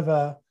kind of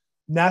a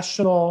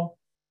national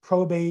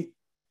probate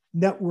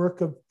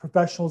network of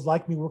professionals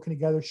like me working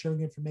together,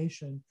 sharing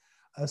information.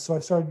 So I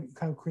started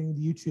kind of creating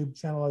the YouTube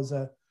channel as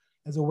a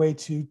way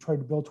to try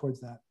to build towards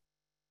that.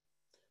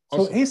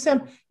 Awesome. So, hey,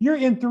 Sam, you're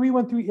in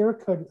 313 area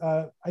code.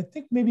 I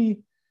think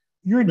maybe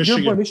you're in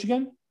Dearborn,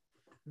 Michigan.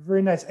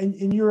 Very nice.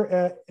 And you're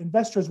an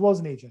investor as well as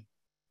an agent.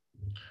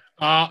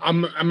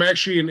 I'm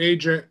actually an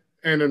agent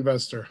and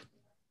investor.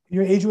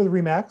 You're an agent with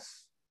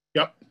RE/MAX?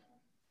 Yep.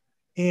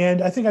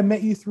 And I think I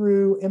met you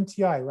through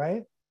MTI,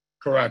 right?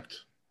 Correct.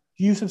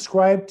 Do you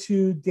subscribe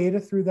to data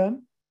through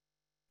them?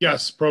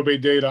 Yes,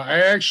 probate data. I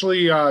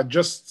actually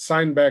just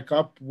signed back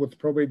up with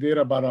probate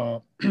data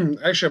about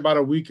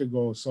a week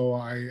ago. So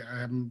I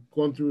am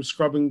going through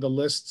scrubbing the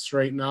lists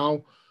right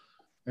now,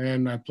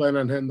 and I plan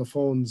on hitting the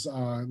phones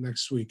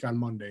next week on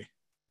Monday.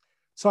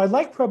 So I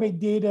like probate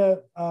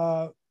data.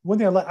 One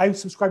thing I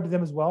subscribe to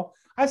them as well.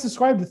 I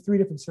subscribe to 3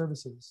 different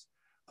services.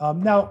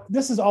 Now,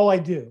 this is all I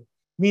do,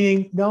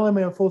 meaning not only am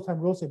I a full-time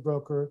real estate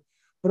broker,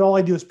 but all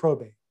I do is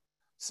probate.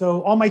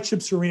 So all my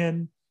chips are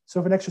in. So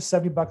for an extra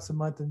 $70 a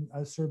month in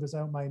a service, I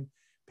don't mind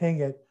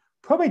paying it.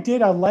 Probate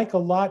data I like a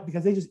lot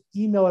because they just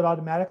email it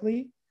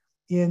automatically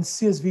in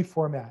CSV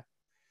format.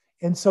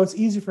 And so it's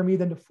easy for me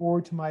then to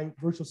forward to my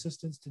virtual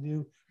assistants to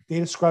do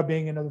data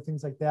scrubbing and other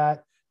things like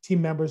that,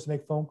 team members to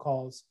make phone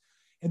calls.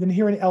 And then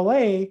here in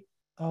LA,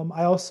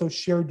 I also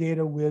share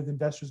data with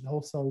investors and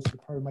wholesalers who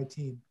are part of my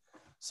team.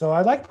 So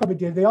I like probate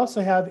data. They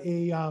also have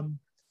a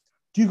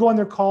Do you go on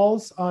their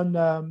calls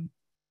on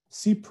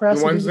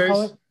C-Press?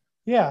 Wednesdays?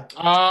 Yeah.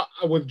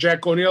 With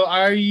Jack O'Neill,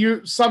 I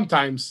use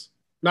sometimes,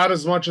 not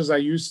as much as I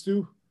used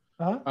to.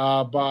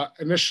 But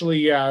initially,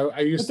 yeah,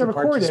 I used to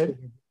participate.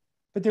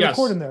 But they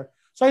record in there.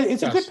 So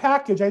it's a good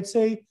package. I'd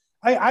say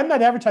I'm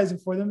not advertising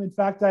for them. In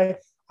fact,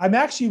 I'm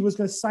actually was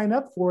going to sign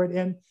up for it,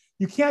 and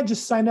you can't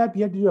just sign up.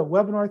 You have to do a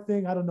webinar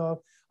thing. I don't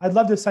know. I'd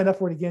love to sign up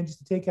for it again just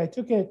to take it. I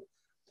took it.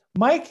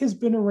 Mike has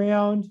been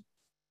around.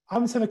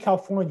 I'm in Southern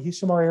California. He's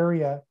from our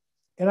area.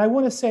 And I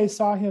want to say I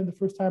saw him the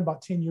first time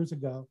about 10 years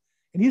ago.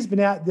 And he's been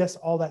at this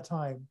all that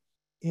time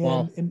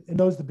and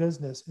knows the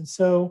business. And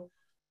so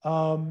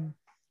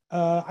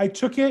I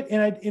took it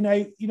and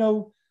I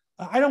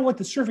I don't want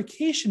the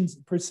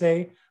certifications per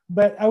se,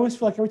 but I always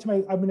feel like every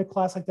time I'm in a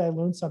class like that, I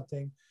learn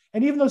something.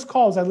 And even those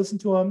calls, I listen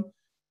to them.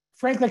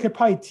 Frankly, I could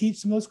probably teach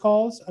some of those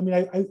calls. I mean,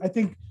 I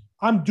think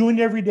I'm doing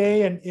it every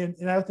day, and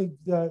I don't think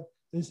the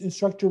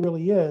instructor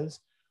really is,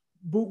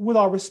 but with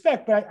all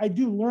respect, but I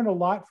do learn a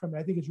lot from it.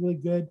 I think it's really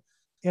good.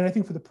 And I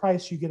think for the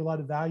price, you get a lot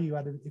of value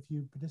out of it if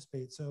you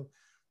participate. So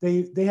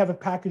they have a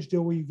package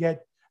deal where you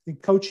get the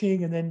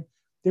coaching, and then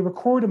they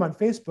record them on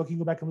Facebook. You can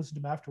go back and listen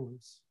to them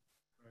afterwards.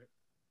 Right.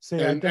 So,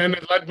 and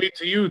it led me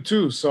to you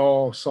too.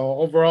 So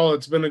overall,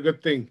 it's been a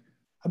good thing.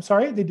 I'm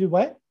sorry, they did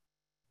what?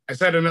 I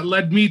said, and it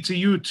led me to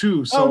you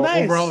too. So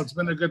nice. Overall, it's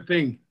been a good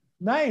thing.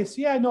 Nice.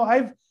 Yeah, no,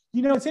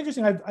 it's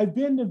interesting. I've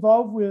been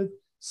involved with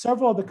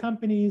several of the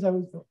companies. I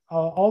was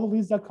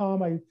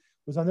alltheleads.com. I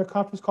was on their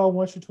conference call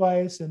once or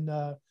twice. And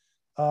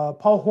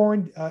Paul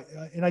Horn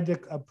and I did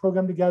a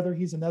program together.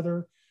 He's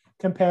another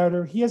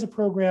competitor. He has a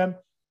program.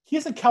 He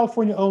is in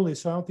California only,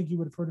 so I don't think you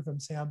would have heard of him,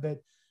 Sam,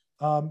 but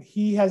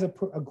he has a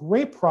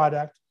great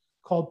product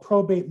called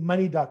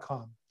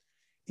probatemoney.com.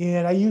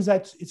 And I use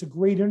that. It's a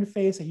great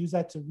interface. I use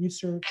that to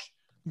research.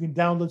 You can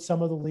download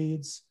some of the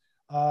leads.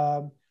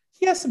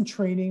 He has some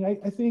training.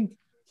 I think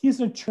he's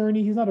an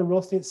attorney. He's not a real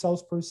estate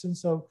salesperson.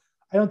 So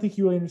I don't think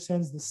he really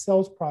understands the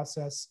sales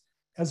process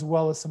as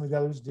well as some of the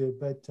others do.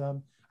 But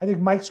I think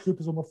Mike's group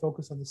is a little more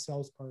focused on the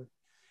sales part.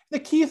 The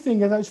key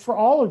thing is for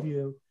all of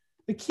you,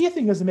 the key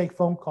thing is to make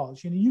phone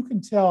calls. You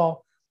can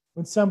tell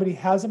when somebody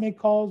hasn't made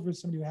calls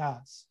versus somebody who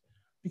has,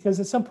 because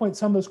at some point,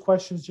 some of those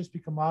questions just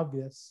become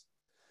obvious.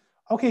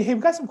 Okay, hey,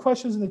 we've got some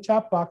questions in the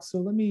chat box, so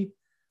let me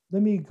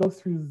go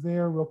through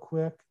there real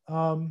quick.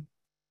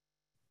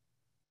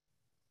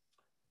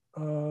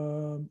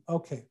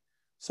 Okay,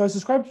 so I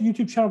subscribe to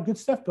YouTube channel. Good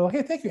stuff, Bill.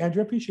 Hey, thank you,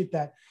 Andrew. I appreciate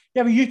that.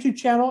 You have a YouTube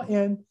channel,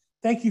 and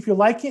thank you if you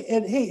like it.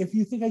 And hey, if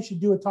you think I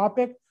should do a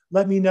topic,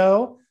 let me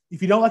know.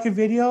 If you don't like a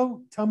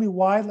video, tell me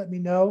why. Let me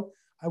know.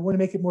 I want to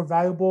make it more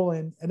valuable,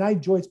 and I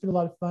enjoy it. It's been a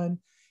lot of fun.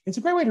 It's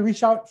a great way to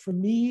reach out for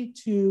me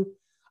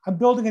I'm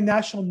building a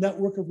national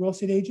network of real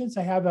estate agents.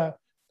 I'm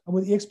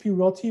with eXp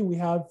Realty. We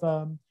have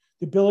the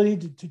ability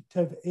to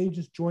have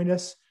agents join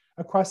us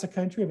across the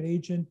country. We have an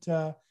agent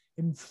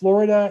in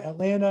Florida,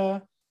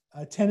 Atlanta,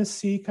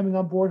 Tennessee coming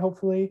on board,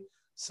 hopefully.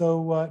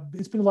 So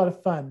it's been a lot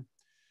of fun.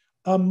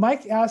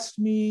 Mike asked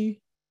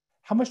me,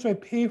 how much do I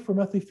pay for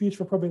monthly fees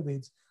for probate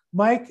leads?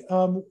 Mike,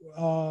 are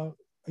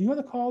you on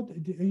the call?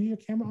 Are you your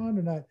camera on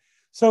or not?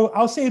 So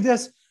I'll say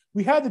this.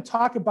 We had to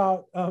talk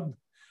about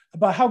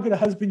how good a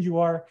husband you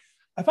are.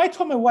 If I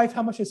told my wife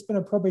how much I spent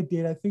on probate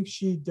data, I think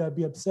she'd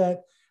be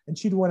upset and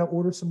she'd want to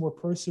order some more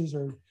purses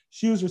or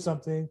shoes or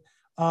something.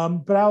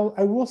 But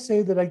I will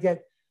say that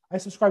I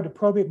subscribe to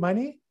Probate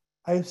Money.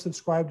 I have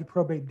subscribed to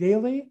Probate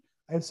Daily.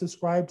 I have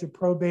subscribed to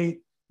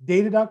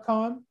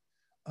ProbateData.com.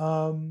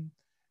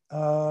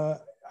 I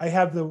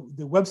have the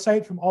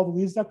website from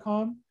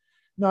alltheleads.com.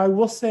 Now, I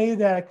will say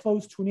that I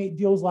closed 28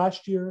 deals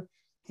last year,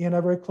 and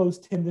I've already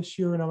closed 10 this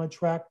year, and I'm on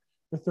track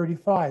for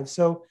 35.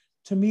 So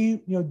to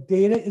me,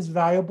 data is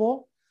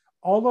valuable.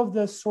 All of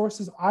the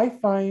sources I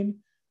find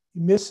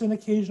miss an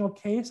occasional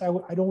case. I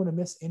don't want to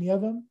miss any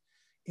of them.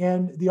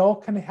 And they all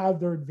kind of have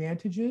their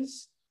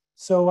advantages.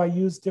 So I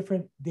use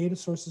different data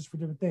sources for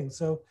different things.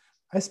 So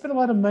I spend a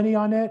lot of money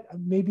on it.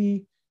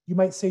 Maybe you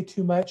might say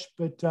too much,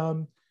 but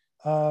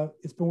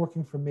it's been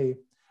working for me.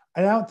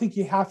 And I don't think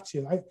you have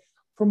to.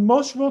 For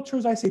most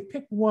realtors, I say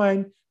pick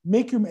one,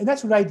 and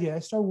that's what I did. I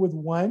started with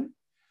one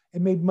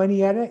and made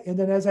money at it. And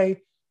then as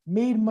I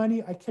made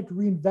money, I kept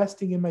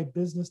reinvesting in my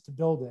business to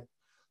build it.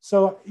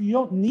 So you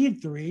don't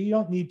need 3, you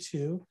don't need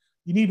 2,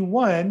 you need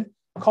 1.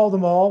 Call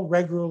them all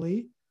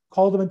regularly,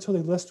 call them until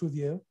they list with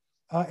you,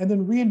 and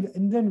then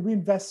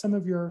reinvest some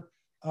of your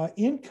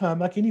income,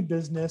 like any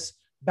business,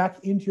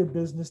 back into your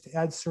business to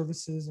add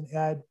services and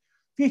add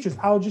features.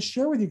 I'll just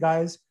share with you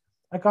guys,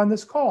 like on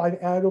this call, I've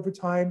added over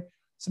time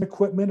some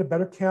equipment, a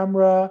better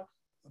camera,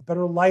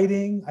 better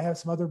lighting. I have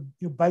some other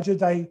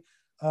budget. I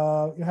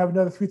have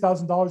another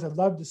 $3,000 I'd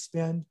love to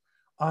spend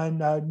on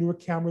newer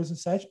cameras and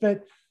such.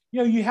 But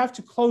you have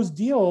to close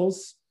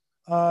deals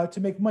to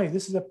make money.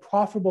 This is a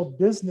profitable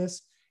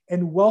business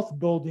and wealth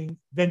building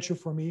venture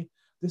for me.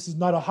 This is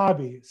not a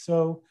hobby.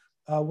 So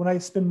when I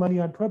spend money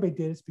on probate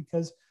data, it's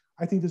because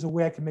I think there's a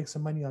way I can make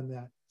some money on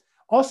that.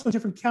 Also,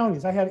 different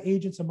counties. I have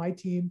agents on my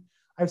team.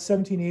 I have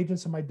 17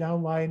 agents on my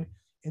downline.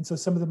 And so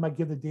some of them I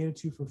give the data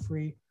to for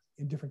free.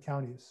 in different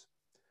counties.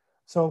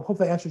 So hope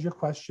that answers your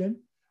question.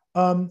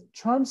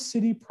 Charm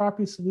City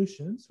Property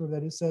Solutions, where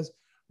that is, says,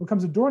 when it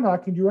comes to door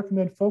knocking, do you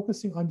recommend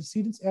focusing on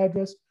decedent's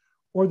address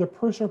or the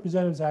personal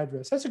representative's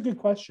address? That's a good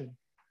question.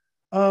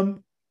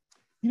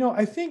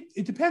 I think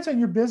it depends on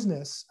your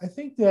business. I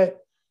think that,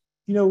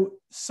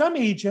 some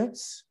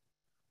agents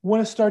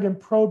want to start in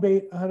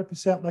probate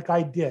 100% like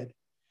I did.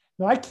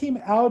 Now, I came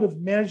out of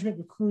management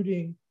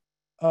recruiting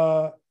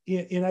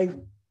and I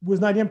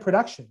was not in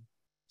production.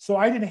 So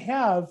I didn't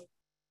have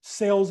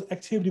sales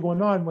activity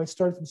going on when I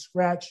started from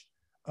scratch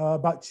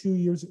about 2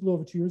 years, a little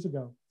over 2 years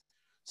ago.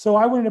 So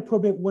I went into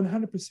probate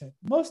 100%.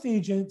 Most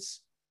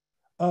agents,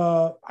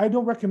 I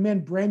don't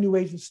recommend brand new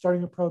agents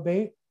starting a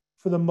probate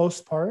for the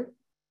most part.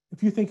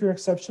 If you think you're an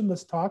exception,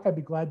 let's talk. I'd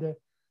be glad to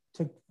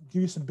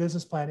give you some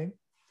business planning.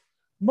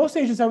 Most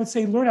agents, I would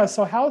say, learn how to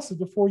sell houses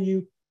before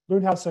you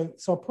learn how to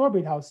sell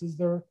probate houses.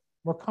 They're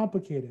more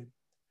complicated.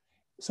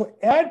 So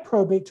add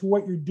probate to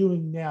what you're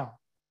doing now.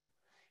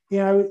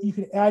 And you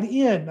can add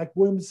in, like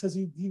William says,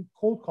 he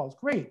cold calls.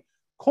 Great.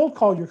 Cold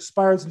call your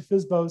expires and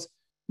FSBOs.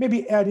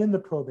 Maybe add in the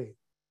probate.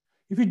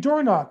 If you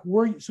door knock,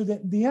 so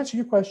the answer to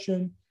your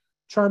question,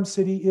 Charm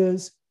City,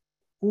 is,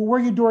 well, where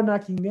are you door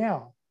knocking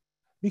now?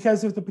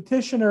 Because if the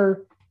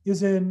petitioner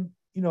is in,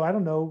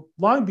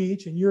 Long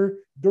Beach and you're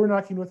door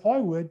knocking North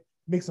Hollywood, it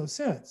makes no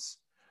sense.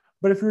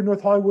 But if you're in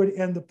North Hollywood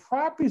and the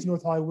property is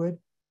North Hollywood,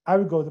 I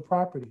would go to the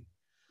property.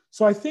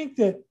 So I think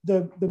that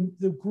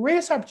the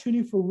greatest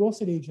opportunity for real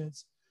estate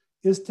agents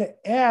is to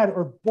add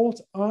or bolt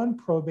on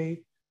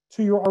probate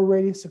to your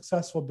already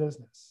successful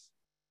business.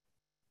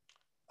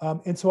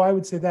 And so I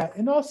would say that.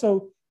 And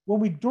also,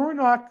 when we door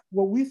knock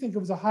what we think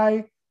of as a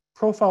high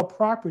profile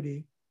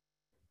property,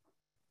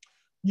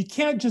 you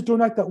can't just door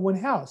knock that one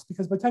house,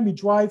 because by the time you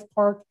drive,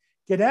 park,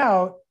 get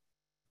out,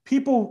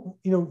 people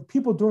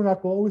door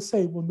knock will always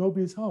say, well,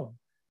 nobody's home.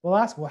 We'll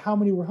ask, well, how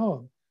many were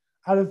home?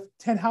 Out of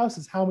 10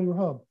 houses, how many were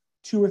home?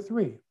 2 or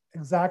 3,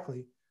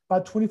 exactly.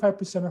 About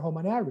 25% are home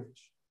on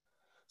average.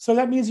 So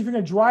that means if you're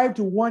going to drive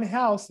to one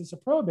house that's a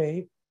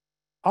probate,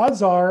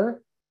 odds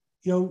are,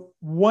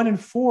 1 in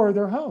 4,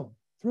 they're home.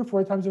 3 or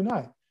 4 times they're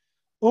not.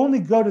 Only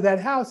go to that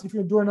house if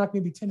you're going to door knock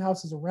maybe 10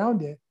 houses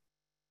around it.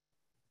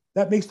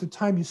 That makes the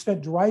time you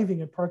spent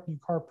driving and parking your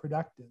car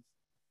productive.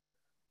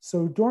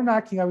 So door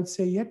knocking, I would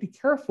say you have to be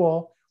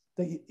careful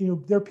that,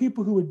 there are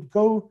people who would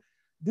go,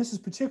 this is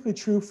particularly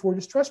true for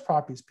distressed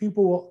properties.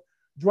 People will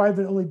drive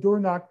and only door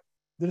knock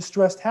the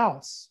distressed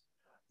house.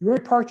 You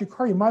already parked your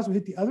car, you might as well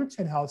hit the other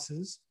 10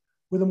 houses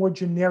with a more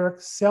generic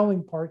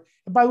selling part.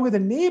 And by the way, the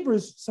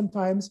neighbors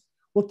sometimes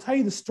will tell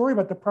you the story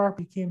about the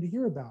property you came to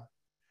hear about.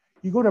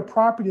 You go to a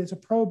property that's a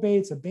probate,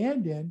 it's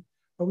abandoned,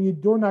 but when you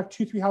door knock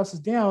 2, 3 houses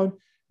down,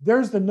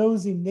 there's the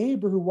nosy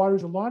neighbor who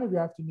waters your lawn every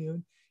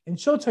afternoon, and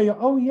she'll tell you,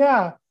 oh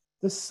yeah,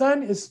 the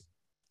son is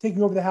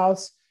taking over the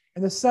house,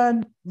 and the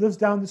son lives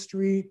down the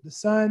street, the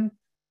son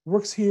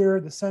works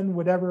here, the son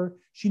whatever,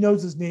 she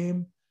knows his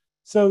name.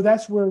 So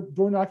that's where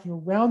door knocking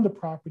around the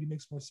property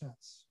makes more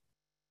sense.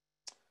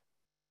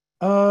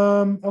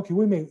 Okay,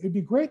 wait a minute. It'd be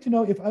great to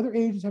know if other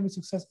agents having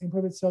success in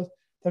probate sales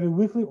have a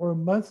weekly or a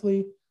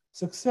monthly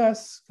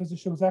success, because they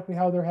show exactly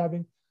how they're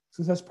having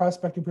success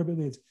prospecting probate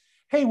leads.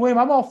 Hey, William,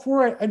 I'm all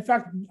for it. In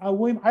fact,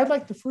 William, I'd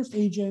like the first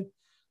agent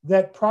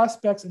that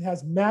prospects and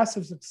has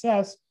massive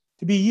success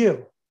to be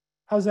you.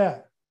 How's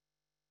that?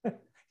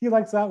 He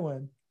likes that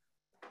one.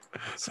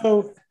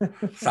 So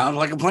sounds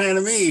like a plan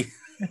to me.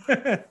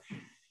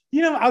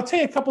 I'll tell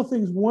you a couple of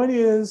things. One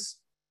is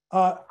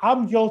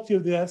I'm guilty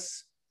of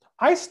this.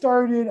 I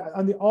started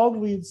on the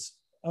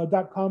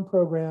allleads.com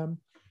program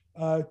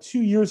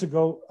 2 years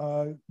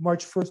ago,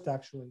 March 1st,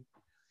 actually.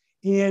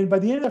 And by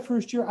the end of that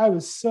first year, I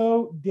was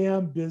so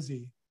damn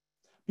busy,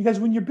 because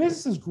when your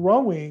business is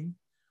growing,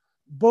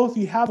 both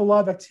you have a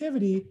lot of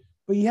activity,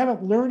 but you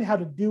haven't learned how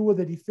to deal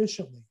with it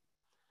efficiently,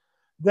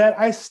 that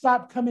I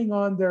stopped coming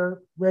on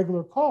their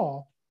regular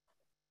call.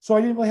 So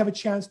I didn't really have a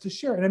chance to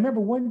share. And I remember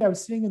one day I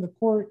was sitting in the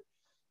court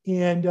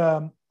and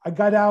I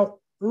got out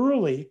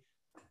early.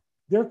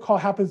 Their call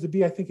happens to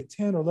be, I think, at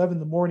 10 or 11 in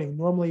the morning.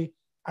 Normally,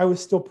 I was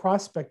still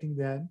prospecting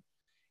then.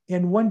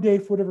 And one day,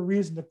 for whatever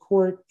reason, the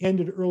court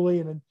ended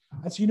early. And then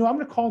I said, I'm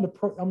going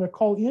to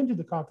call into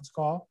the conference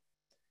call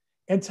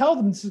and tell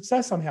them the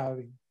success I'm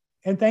having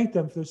and thank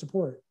them for their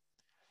support.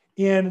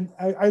 And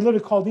I literally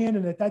called in.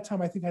 And at that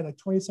time, I think I had like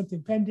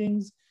 20-something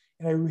pendings.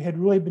 And I had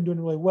really been doing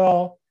really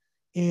well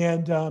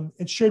and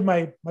shared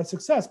my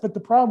success. But the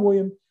problem,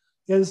 William,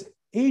 is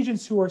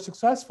agents who are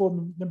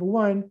successful, number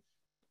one,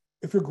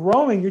 if you're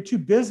growing, you're too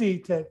busy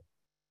to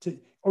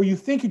or you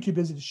think you're too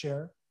busy to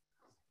share.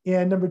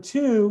 And number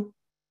two,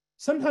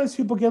 sometimes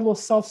people get a little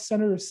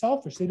self-centered or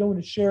selfish. They don't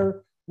want to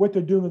share what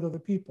they're doing with other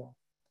people.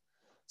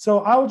 So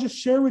I will just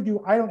share with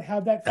you, I don't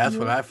have that fear. That's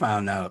what I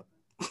found out.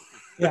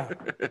 Yeah.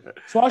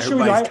 So I'll show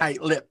you. Everybody's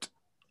tight-lipped.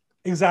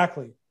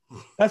 Exactly.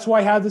 That's why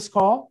I have this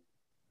call.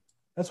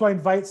 That's why I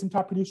invite some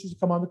top producers to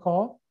come on the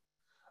call.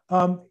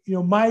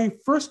 My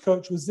first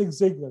coach was Zig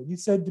Ziglar. He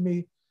said to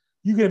me,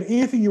 you can have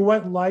anything you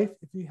want in life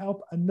if you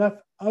help enough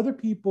other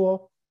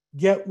people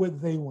get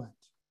what they want.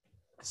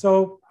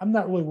 So I'm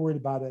not really worried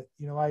about it.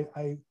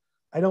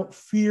 I don't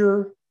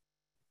fear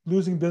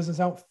losing business.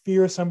 I don't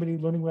fear somebody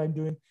learning what I'm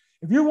doing.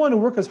 If you're willing to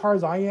work as hard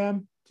as I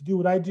am to do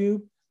what I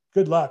do,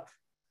 good luck.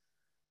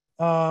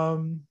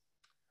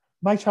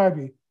 Mike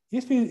Charby,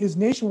 EXP is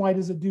nationwide.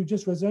 Does it do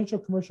just residential,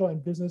 commercial,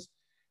 and business?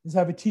 Does it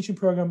have a teaching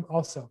program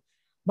also?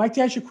 Mike,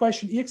 to answer your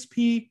question,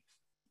 EXP,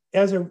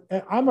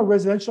 I'm a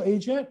residential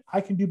agent.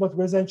 I can do both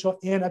residential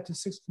and up to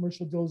 6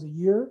 commercial deals a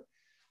year.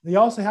 They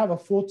also have a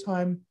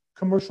full-time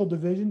commercial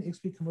division.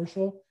 EXP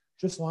Commercial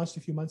just launched a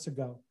few months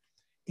ago.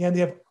 And they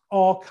have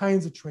all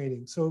kinds of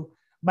training. So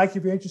Mike,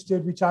 if you're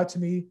interested, reach out to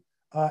me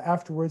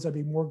afterwards. I'd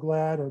be more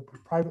glad, or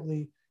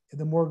privately, and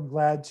then more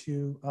glad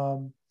to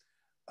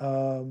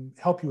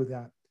help you with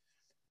that.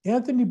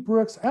 Anthony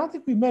Brooks, I don't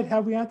think we met,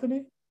 have we,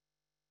 Anthony?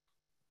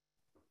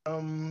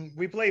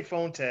 We played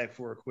phone tag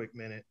for a quick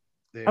minute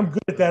there. I'm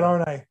good at that,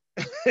 aren't I?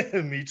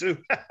 Me too.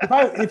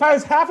 if I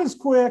was half as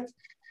quick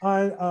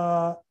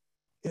on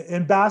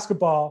in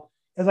basketball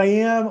as I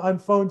am on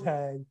phone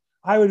tag,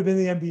 I would have been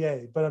in the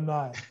NBA, but I'm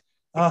not.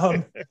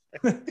 So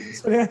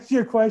to answer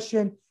your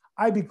question,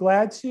 I'd be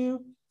glad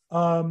to.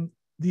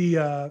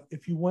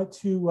 If you want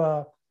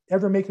to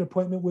ever make an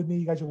appointment with me,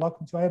 you guys are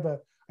welcome to. I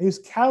use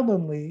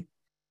Calendly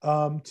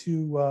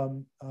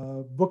to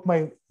book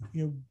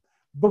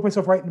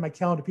myself right into my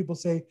calendar. People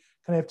say,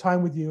 "Can I have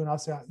time with you?" And I'll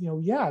say,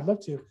 "Yeah, I'd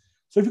love to."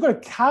 So if you go to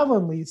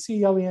Calendly,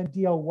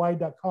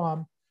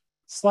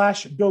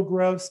 CALENDLY.com/Bill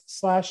Gross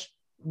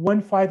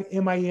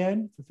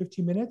 /15MIN for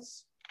 15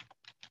 minutes,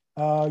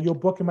 you'll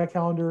book in my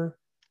calendar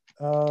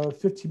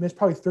 15 minutes,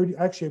 probably 30.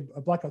 Actually,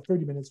 I block out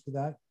 30 minutes for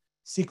that.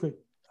 Secret,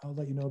 I'll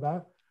let you know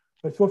about.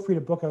 But feel free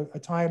to book a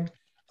time.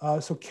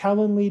 So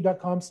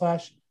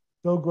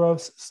Calendly.com/Bill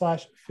Gross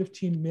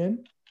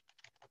 /15min.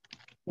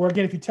 Or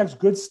again, if you text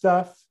good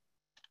stuff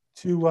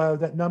to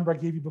that number I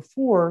gave you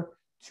before,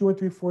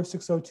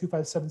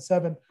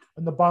 213-460-2577,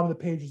 on the bottom of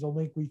the page is a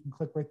link where you can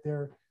click right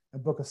there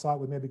and book a slot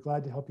with me. I'd be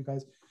glad to help you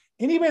guys.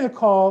 Anybody that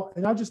call,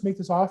 and I'll just make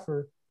this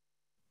offer.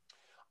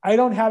 I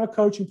don't have a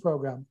coaching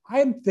program.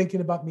 I'm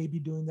thinking about maybe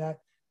doing that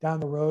down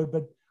the road,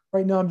 but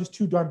right now I'm just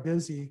too darn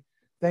busy,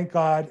 thank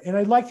God. And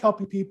I like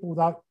helping people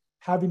without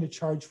having to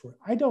charge for it.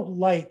 I don't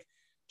like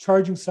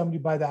charging somebody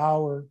by the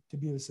hour to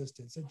be an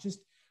assistant. It just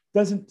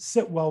doesn't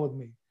sit well with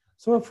me.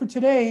 So for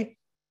today,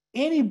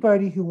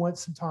 anybody who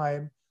wants some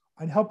time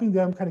on helping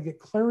them kind of get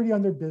clarity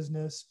on their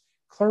business,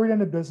 clarity on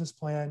the business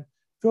plan,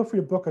 feel free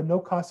to book a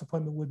no-cost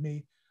appointment with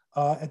me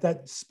at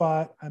that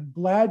spot. I'm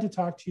glad to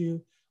talk to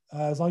you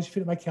as long as you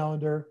fit in my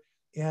calendar.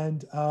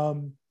 And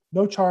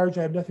no charge.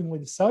 I have nothing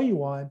really to sell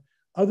you on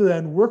other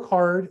than work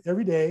hard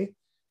every day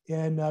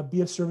and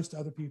be of service to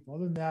other people.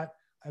 Other than that,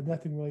 I have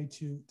nothing really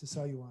to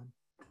sell you on.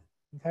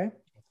 Okay?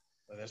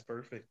 Oh, that's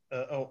perfect.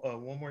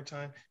 One more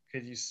time.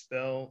 Could you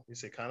spell, you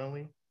say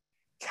Calendly?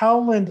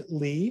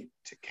 Calendly.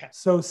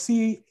 So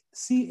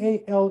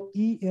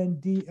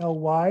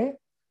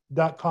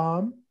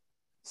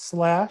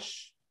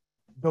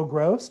CALENDLY.com/Bill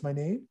Gross, my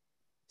name,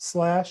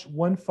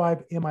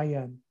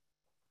 /15MIN.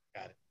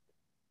 Got it.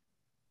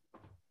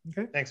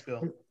 Okay. Thanks,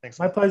 Bill. Thanks.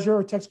 My pleasure.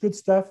 Or text good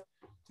stuff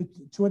to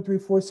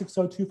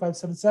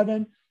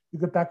 213-460-2577. You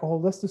get back a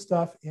whole list of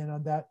stuff. And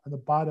on the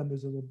bottom,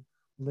 there's a little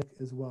link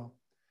as well.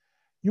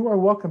 You are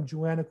welcome,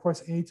 Joanne. Of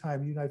course,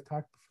 anytime. You and I have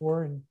talked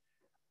before and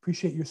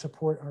appreciate your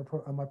support on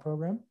my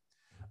program.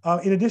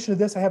 In addition to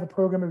this, I have a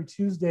program every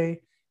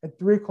Tuesday at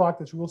 3 o'clock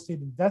that's real estate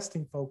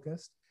investing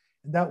focused.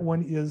 And that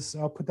one is,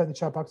 I'll put that in the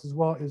chat box as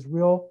well, is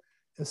Real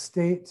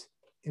Estate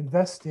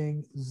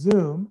Investing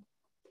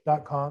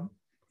Zoom.com.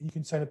 You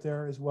can sign up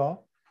there as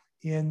well.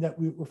 And that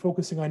we're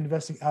focusing on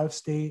investing out of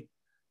state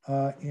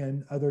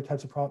and other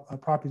types of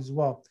properties as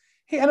well.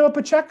 Hey, Annabelle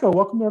Pacheco,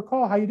 welcome to our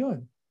call. How you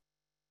doing?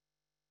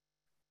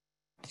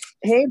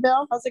 Hey,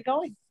 Bill, how's it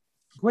going?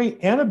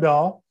 Great.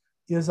 Annabelle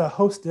is a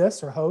host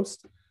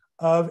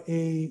of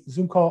a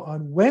Zoom call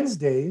on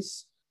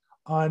Wednesdays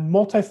on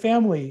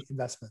multifamily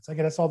investments. I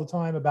get us all the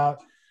time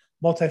about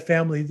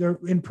multifamily. They're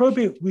in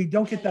probate, we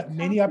don't get that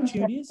many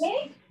opportunities.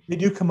 They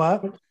do come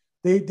up.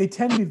 They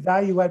tend to be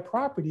value add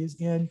properties.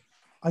 And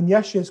on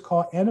yesterday's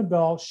call,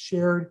 Annabelle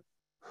shared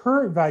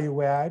her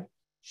value add.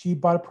 She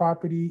bought a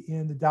property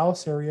in the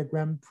Dallas area,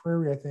 Grand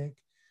Prairie, I think,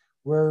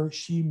 where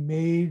she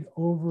made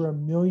over $1.5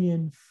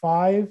 million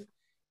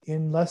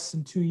in less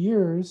than 2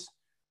 years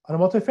on a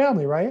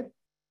multifamily, right?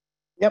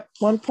 Yep,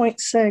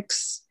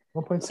 1.6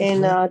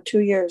 in 2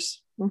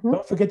 years. Mm-hmm.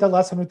 Don't forget that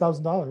last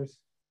 $100,000.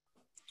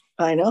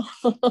 I know.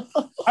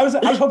 I was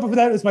hoping for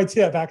that as my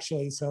tip,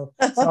 actually. So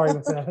sorry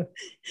about that.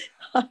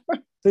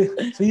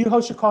 So you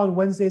host your call on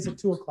Wednesdays at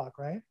 2 o'clock,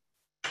 right?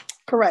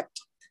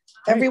 Correct.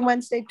 Every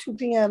Wednesday, 2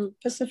 p.m.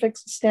 Pacific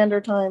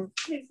Standard Time.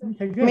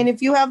 Okay, good. I mean,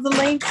 if you have the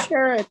link,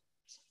 share it.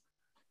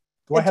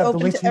 Do I have the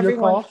link to your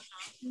call?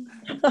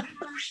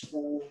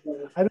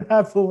 I don't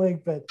have the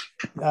link, but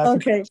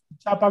okay.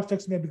 Chat box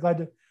text me. I'd be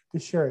glad to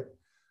share it.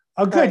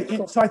 Oh, good. Right,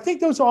 cool. So I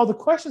think those are all the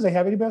questions I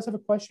have. Anybody else have a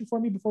question for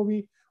me before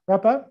we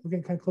wrap up? We're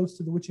getting kind of close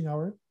to the witching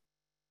hour.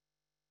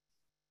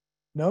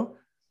 No?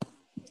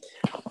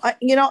 I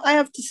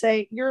have to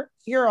say, you're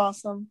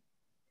awesome.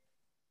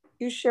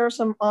 You share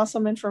some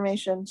awesome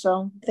information.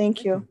 So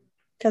thank you.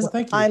 Because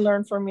thank you. I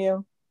learned from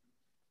you.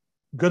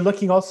 Good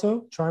looking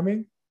also,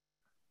 charming.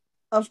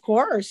 Of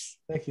course.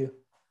 Thank you.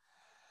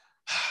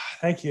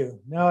 Thank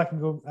you. Now I can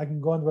go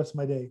on the rest of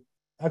my day.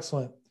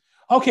 Excellent.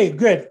 Okay,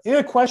 good. Any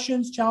other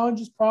questions,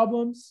 challenges,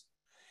 problems?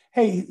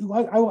 Hey,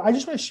 I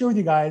just want to share with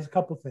you guys a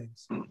couple of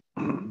things.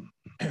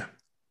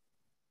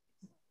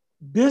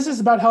 Business is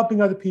about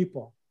helping other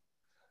people.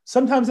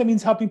 Sometimes that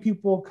means helping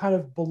people kind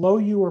of below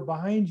you or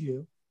behind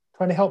you,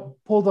 trying to help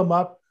pull them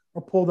up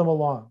or pull them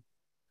along.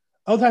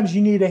 Other times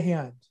you need a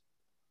hand.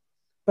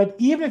 But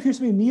even if you're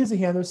somebody who needs a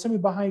hand, there's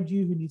somebody behind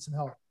you who needs some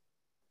help.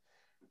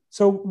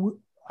 So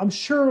I'm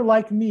sure,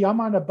 like me,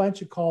 I'm on a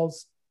bunch of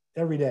calls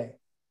every day.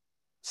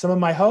 Some of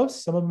my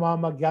hosts, some of them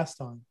I'm a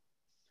guest on.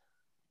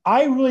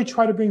 I really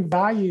try to bring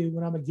value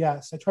when I'm a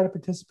guest. I try to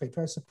participate,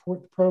 try to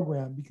support the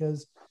program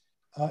because,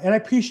 and I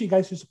appreciate you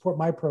guys who support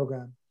my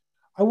program.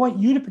 I want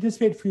you to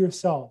participate for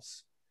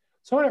yourselves.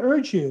 So I want to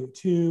urge you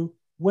to,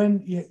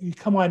 when you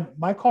come on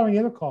my call or any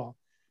other call,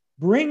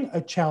 bring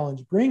a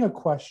challenge, bring a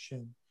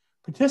question,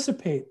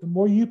 participate. The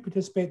more you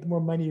participate, the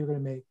more money you're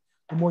going to make,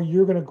 the more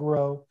you're going to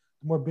grow,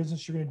 the more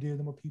business you're going to do,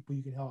 the more people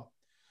you can help.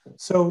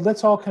 So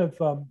let's all kind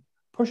of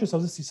push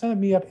ourselves. Let's see, send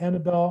me up,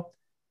 Annabelle.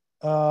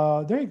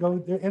 There you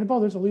go.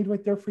 Annabelle, there's a lead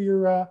right there for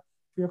your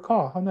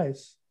call. How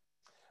nice.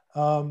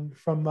 From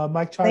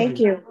Mike Chaudhry. Thank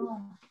you.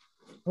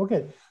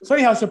 Okay. So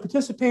anyhow, so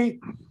participate.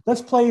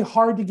 Let's play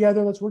hard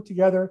together. Let's work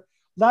together.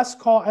 Last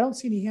call. I don't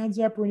see any hands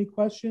up or any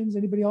questions.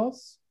 Anybody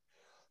else?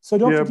 So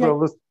don't forget. Bill,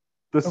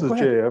 this is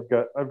Jay.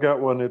 I've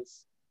got one.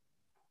 It's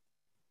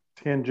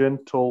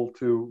tangential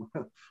to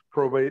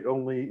probate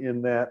only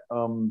in that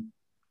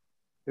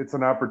it's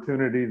an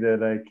opportunity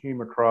that I came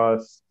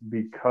across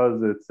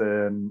because it's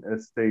an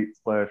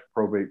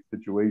estate/probate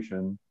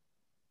situation.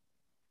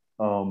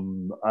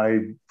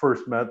 I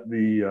first met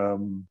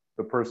the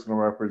personal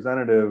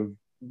representative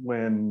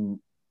when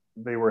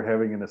they were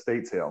having an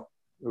estate sale.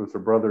 It was her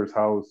brother's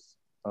house,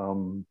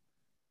 and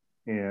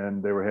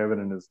they were having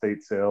an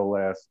estate sale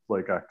last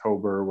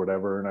October or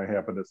whatever. And I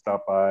happened to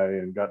stop by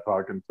and got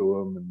talking to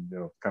him,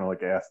 and kind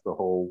of asked the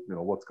whole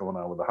what's going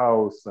on with the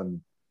house,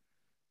 and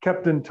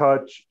kept in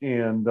touch.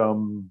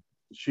 And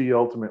she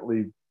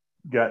ultimately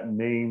got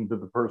named to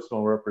the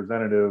personal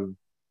representative,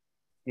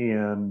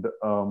 and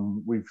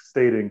we've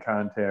stayed in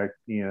contact.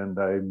 And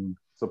I'm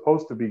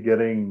supposed to be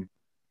getting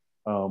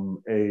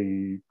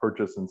a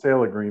purchase and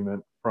sale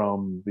agreement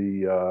from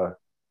their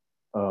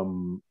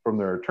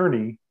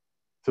attorney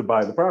to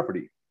buy the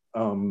property.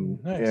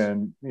 Nice.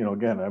 And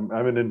again,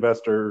 I'm an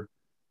investor,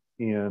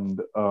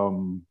 and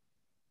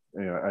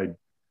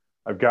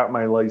I've got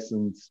my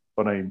license,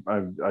 but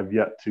I've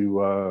yet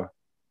to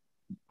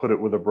put it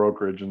with a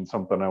brokerage, and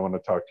something I want to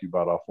talk to you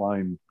about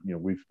offline.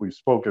 We've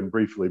spoken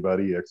briefly about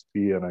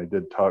EXP, and I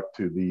did talk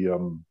to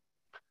the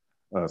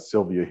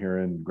Sylvia here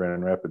in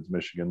Grand Rapids,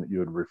 Michigan, that you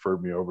had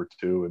referred me over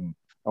to, and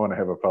I want to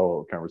have a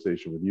follow-up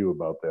conversation with you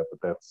about that,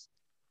 but that's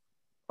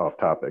off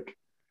topic.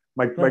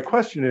 My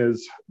question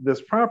is,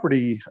 this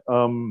property,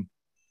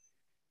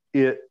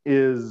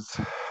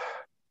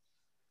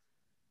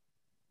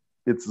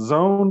 it's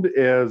zoned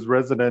as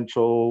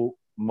residential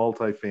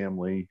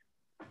multifamily,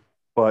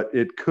 but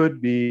it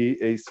could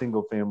be a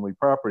single family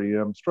property.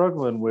 I'm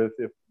struggling with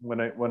when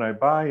I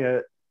buy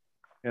it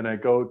and I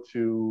go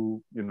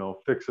to,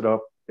 fix it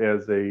up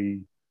as a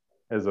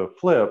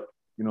flip,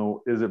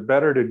 is it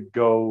better to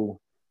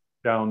go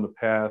down the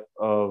path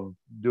of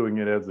doing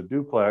it as a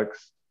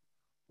duplex,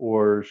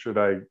 or should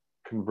I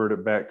convert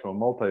it back to a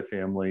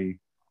multifamily?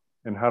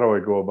 And how do I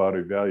go about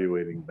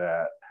evaluating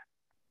that?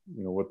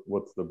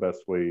 What's the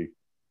best way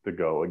to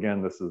go?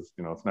 Again, this is,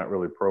 it's not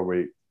really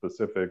probate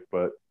specific,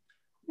 but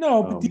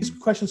no, but these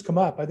questions come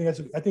up. I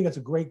think that's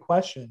a great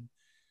question,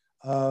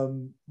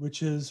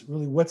 which is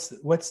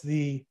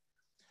really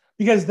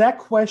because that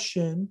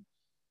question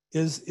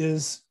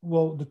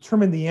will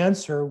determine the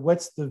answer.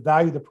 What's the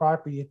value of the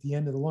property at the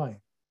end of the line,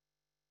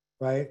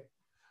 right?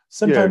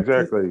 Sometimes,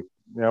 yeah, exactly.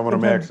 I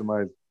want to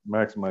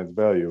maximize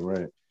value,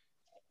 right?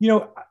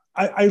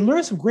 I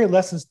learned some great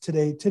lessons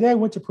today. Today, I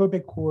went to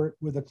probate court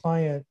with a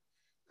client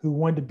who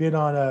wanted to bid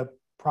on a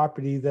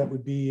property that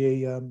would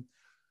be a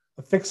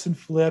fix and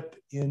flip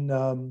in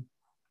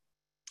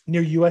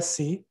near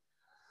USC,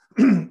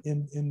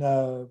 in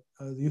the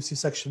UC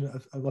section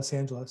of Los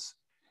Angeles.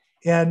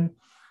 And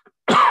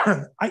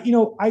I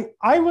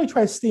really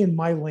try to stay in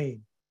my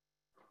lane.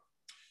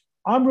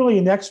 I'm really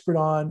an expert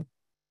on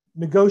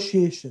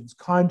negotiations,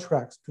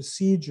 contracts,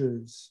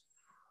 procedures.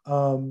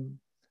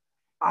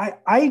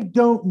 I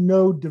don't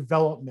know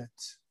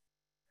development.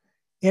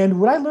 And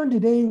what I learned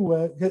today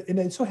was, and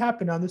it so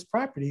happened on this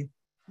property,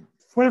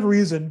 for whatever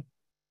reason,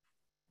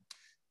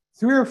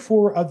 3 or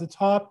 4 of the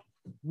top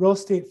real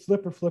estate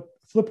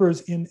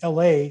flippers in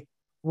LA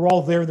were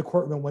all there in the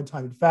courtroom at one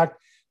time. In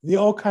fact, they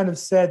all kind of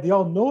said they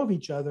all know of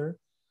each other.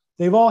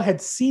 They've all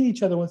had seen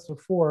each other once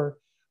before,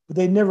 but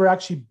they never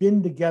actually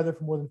been together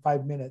for more than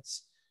 5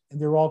 minutes. And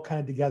they were all kind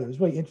of together. It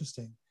was really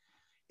interesting.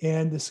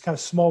 And this kind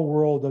of small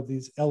world of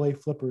these LA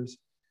flippers.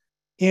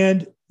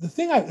 And the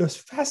thing that was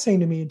fascinating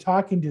to me in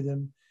talking to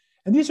them,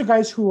 and these are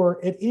guys who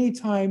are at any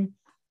time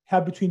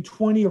have between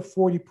 20 or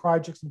 40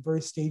 projects in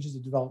various stages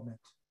of development.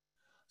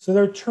 So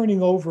they're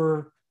turning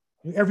over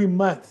every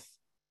month.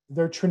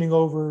 They're turning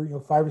over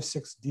 5 or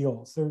 6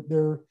 deals.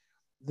 They're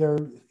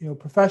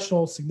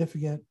professional,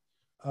 significant,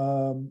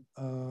 in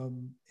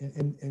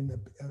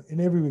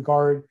every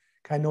regard,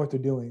 kind of know what they're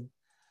doing.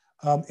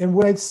 And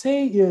what I'd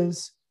say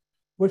is,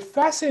 what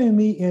fascinated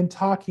me in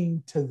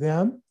talking to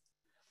them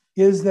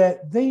is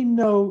that they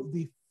know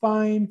the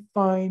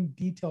fine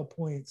detail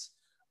points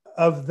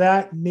of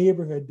that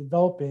neighborhood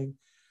developing,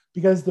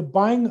 because the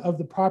buying of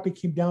the property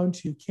came down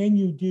to, can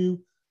you do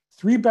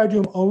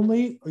 3-bedroom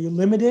only? Are you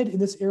limited in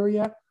this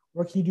area?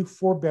 Or can you do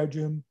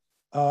 4-bedroom?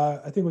 I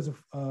think it was a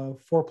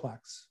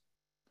 4-plex,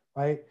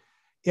 right?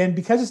 And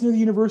because it's near the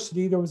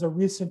university, there was a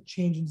recent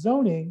change in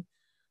zoning.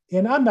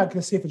 And I'm not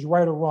going to say if it's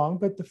right or wrong,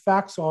 but the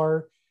facts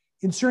are,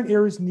 in certain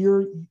areas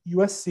near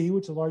USC,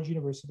 which is a large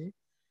university,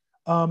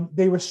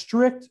 they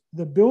restrict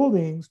the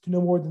buildings to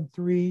no more than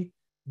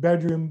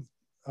 3-bedroom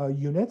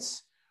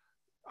units,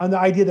 on the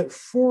idea that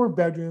 4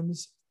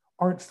 bedrooms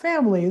aren't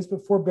families,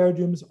 but 4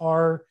 bedrooms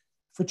are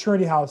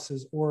fraternity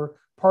houses or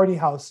party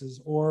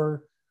houses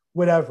or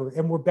whatever,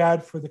 and we're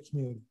bad for the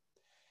community.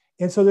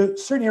 And so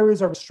certain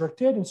areas are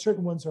restricted and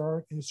certain ones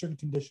are in certain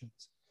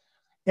conditions.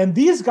 And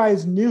these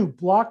guys knew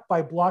block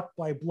by block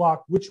by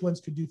block which ones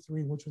could do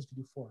 3 and which ones could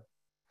do 4.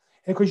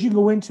 And of course, you can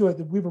go into it.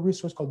 We have a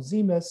resource called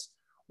ZMIS.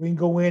 We can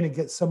go in and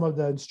get some of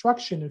the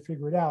instruction and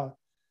figure it out.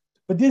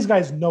 But these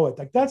guys know it.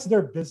 Like, that's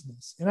their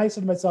business. And I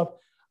said to myself,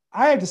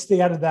 I have to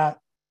stay out of that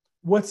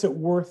what's it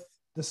worth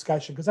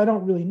discussion, because I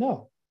don't really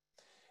know.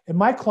 And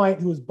my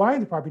client who was buying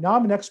the property, now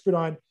I'm an expert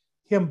on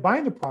him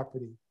buying the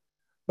property.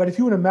 But if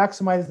you want to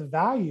maximize the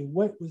value,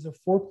 what was a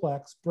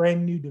 4-plex,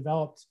 brand new,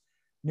 developed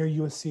near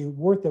USC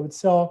worth that would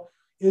sell?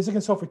 Is it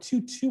going to sell for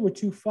 2.2 or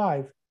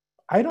 2.5?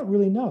 I don't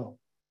really know.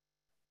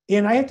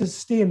 And I have to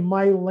stay in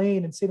my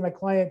lane and say to my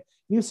client,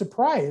 he was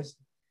surprised.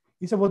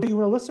 He said, well, do you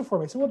want to list it for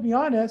me? I said, well, to be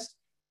honest,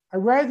 I'd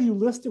rather you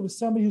list it with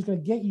somebody who's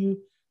going to get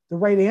you the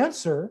right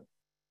answer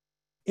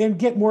and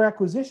get more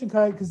acquisition,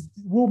 because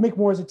we'll make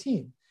more as a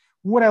team.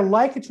 Would I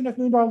like a $2.5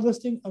 million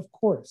listing? Of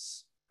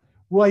course.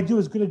 Will I do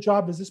as good a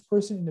job as this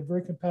person in a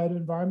very competitive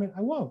environment?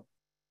 I won't.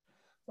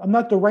 I'm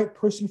not the right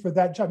person for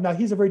that job. Now,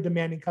 he's a very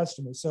demanding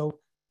customer. So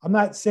I'm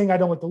not saying I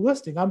don't want the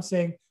listing. I'm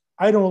saying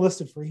I don't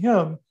list it for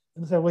him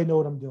unless I really know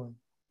what I'm doing.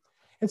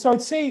 And so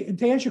I'd say,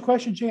 to answer your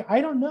question, Jay, I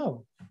don't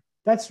know.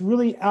 That's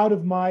really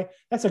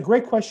that's a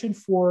great question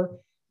for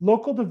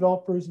local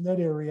developers in that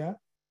area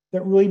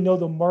that really know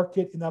the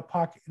market in that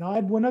pocket. And I'll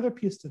add one other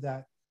piece to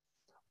that.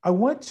 I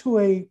went to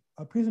a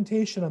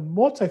presentation on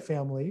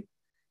multifamily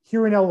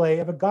here in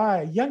LA of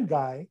a young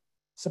guy,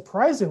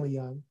 surprisingly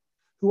young,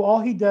 who all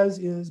he does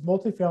is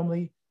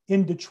multifamily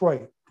in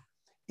Detroit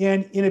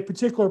and in a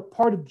particular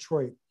part of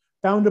Detroit,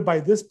 bounded by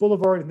this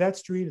boulevard and that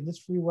street and this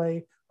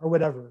freeway or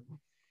whatever.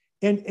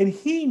 And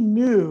he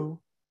knew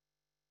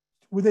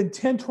within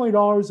 $10,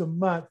 $20 a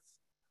month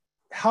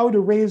how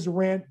to raise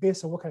rent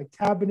based on what kind of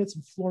cabinets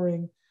and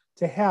flooring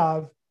to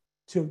have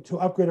to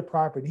upgrade a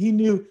property. He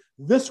knew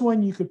this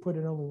one you could put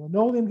in only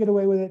linoleum, get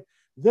away with it.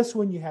 This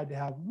one you had to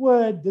have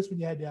wood. This one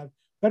you had to have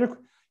better.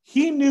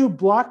 He knew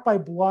block by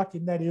block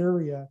in that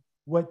area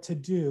what to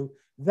do.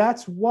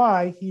 That's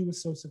why he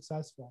was so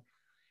successful.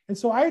 And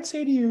so I'd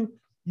say to you,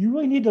 you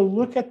really need to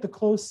look at the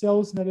closed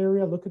sales in that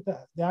area, look at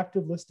the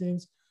active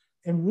listings,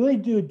 and really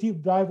do a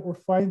deep dive or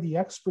find the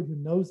expert who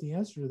knows the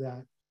answer to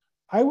that.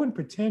 I wouldn't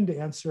pretend to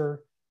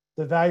answer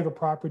the value of a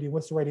property and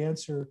what's the right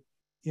answer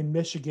in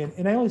Michigan.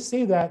 And I only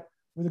say that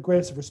with the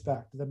greatest of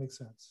respect. Does that make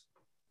sense?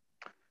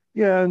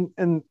 Yeah,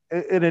 and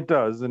it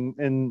does,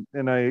 and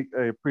I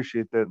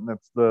appreciate that,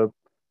 and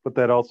but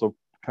that also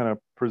kind of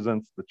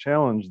presents the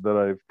challenge that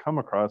I've come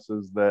across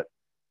is that,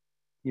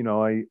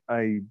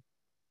 I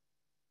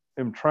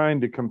am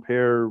trying to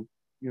compare,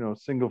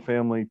 single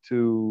family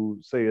to,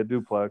 say, a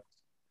duplex,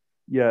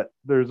 yet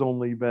there's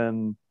only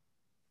been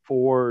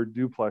 4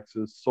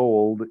 duplexes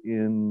sold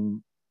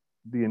in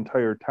the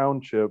entire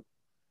township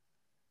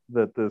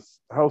that this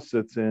house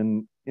sits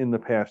in the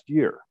past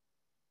year.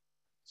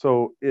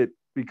 So it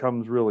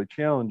becomes really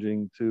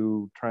challenging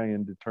to try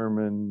and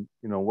determine,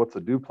 what's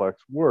a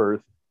duplex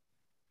worth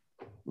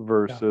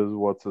versus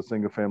what's a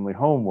single family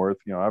home worth.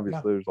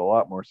 Obviously there's a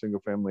lot more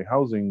single family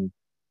housing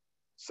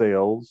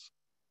sales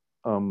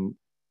in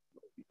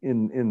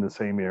the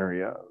same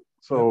area.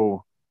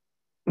 So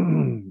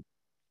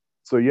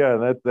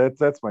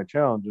that's my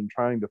challenge in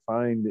trying to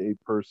find a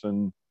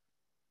person,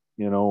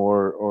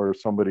 or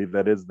somebody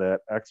that is that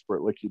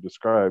expert like you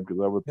described,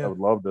 because I would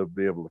love to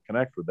be able to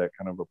connect with that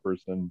kind of a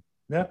person.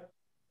 Yeah.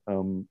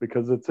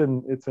 Because it's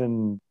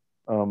in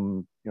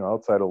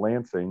outside of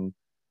Lansing,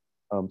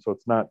 so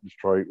it's not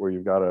Detroit where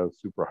you've got a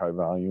super high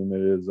volume.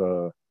 It is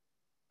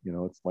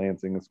it's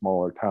Lansing, a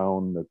smaller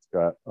town that's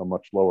got a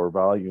much lower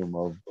volume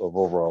of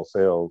overall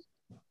sales.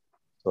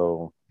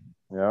 So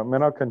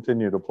I'll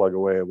continue to plug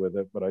away with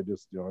it, but I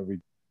just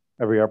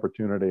every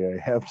opportunity I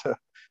have to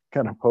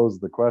kind of pose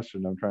the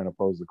question, I'm trying to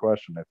pose the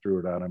question. I threw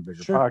it out on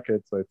Bigger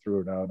Pockets. I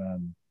threw it out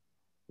on,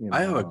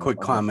 I have a quick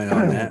comment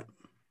on that.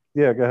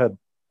 Yeah, go ahead.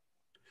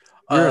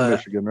 You're in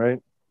Michigan, right?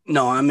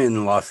 No, I'm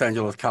in Los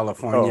Angeles,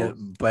 California.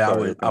 Oh, but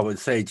sorry, I would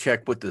say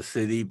check with the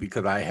city,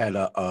 because I had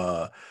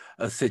a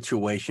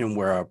situation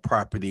where a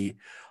property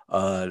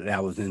that I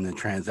was in the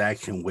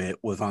transaction with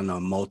was on a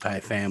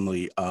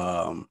multifamily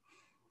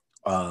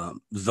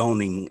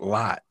zoning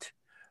lot.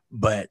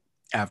 But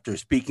after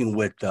speaking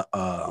with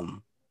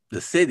the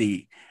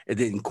city, it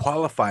didn't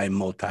qualify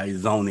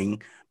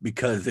multi-zoning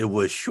because it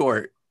was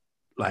short,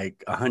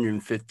 like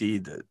 150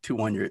 to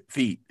 200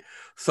 feet.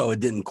 So it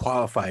didn't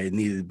qualify. It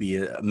needed to be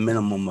a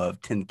minimum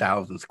of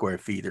 10,000 square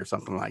feet or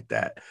something like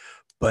that.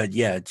 But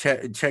yeah,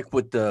 check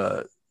with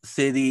the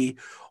city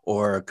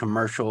or a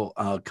commercial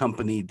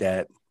company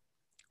that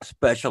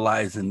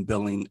specialize in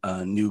building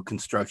new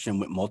construction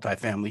with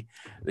multifamily.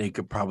 They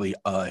could probably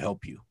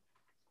help you.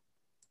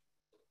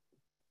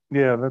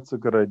 Yeah, that's a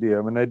good idea.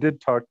 I mean, I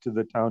did talk to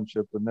the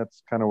township, and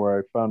that's kind of where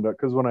I found out,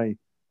 because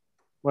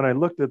when I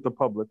looked at the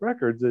public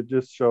records, it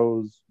just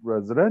shows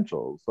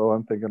residential. So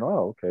I'm thinking,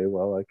 oh, okay,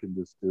 well, I can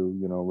just do,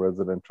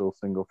 residential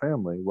single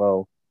family.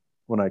 Well,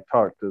 when I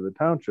talked to the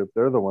township,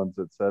 they're the ones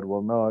that said,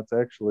 well, no, it's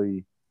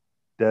actually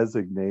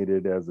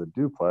designated as a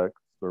duplex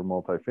or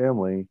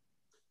multifamily.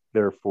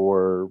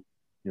 Therefore,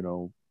 they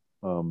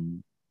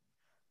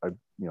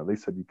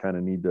said you kind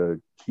of need to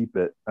keep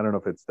it. I don't know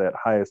if it's that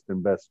highest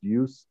and best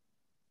use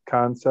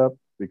concept,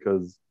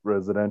 because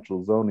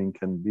residential zoning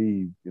can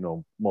be,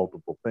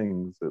 multiple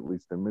things, at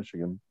least in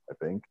Michigan, I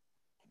think.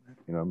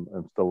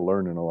 I'm still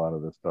learning a lot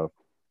of this stuff.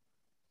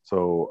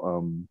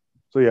 So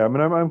yeah, I mean,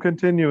 I'm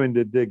continuing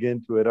to dig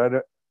into it.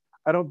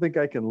 I don't think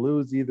I can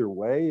lose either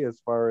way as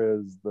far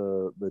as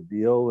the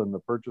deal and the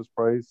purchase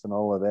price and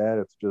all of that.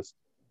 It's just,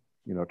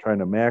 trying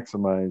to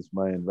maximize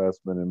my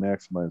investment and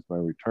maximize my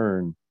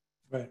return,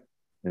 right,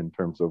 in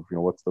terms of,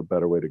 what's the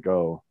better way to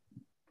go.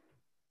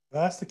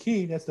 Well, that's the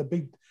key. That's the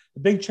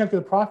big chunk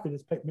of the profit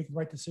is making the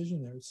right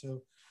decision there.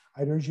 So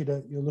I'd urge you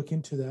to look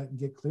into that and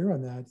get clear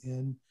on that,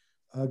 and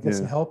get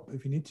some help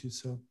if you need to.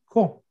 So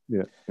cool.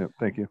 Yeah.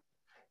 Thank you.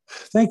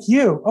 Thank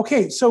you.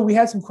 Okay, so we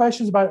had some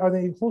questions about, are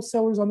they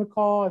wholesalers on the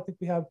call? I think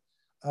we have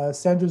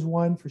Sandra's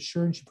one for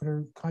sure, and she put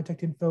her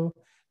contact info.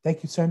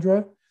 Thank you,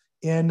 Sandra.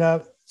 And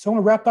so I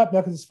want to wrap up now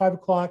because it's 5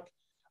 o'clock.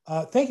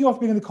 Thank you all for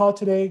being on the call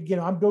today. Again,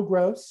 I'm Bill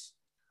Gross.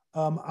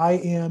 I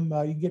am.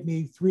 You can get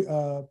me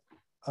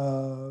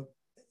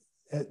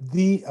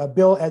at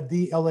Bill at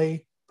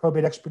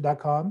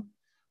thelaprobateexpert.com.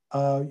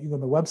 You go to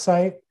the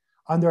website.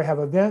 On there I have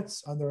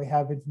events. On there I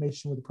have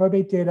information with the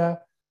probate data.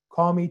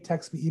 Call me,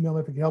 text me, email me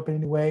if I can help in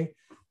any way.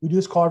 We do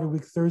this call every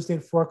week, Thursday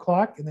at 4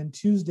 o'clock, and then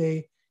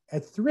Tuesday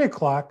at 3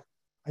 o'clock,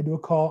 I do a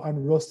call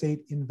on real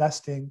estate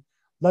investing.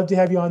 Love to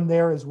have you on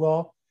there as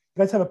well.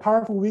 You guys have a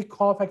powerful week.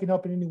 Call if I can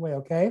help in any way,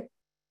 okay?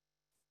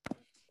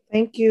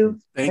 Thank you.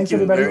 Thanks,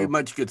 everybody. Very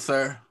much, good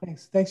sir.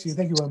 Thanks. Thank you,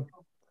 Will.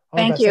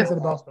 Thank you.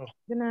 Good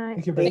night.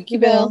 Thank you, Thank you,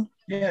 Bill.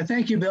 Yeah,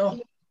 thank you, Bill.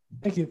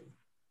 Thank you.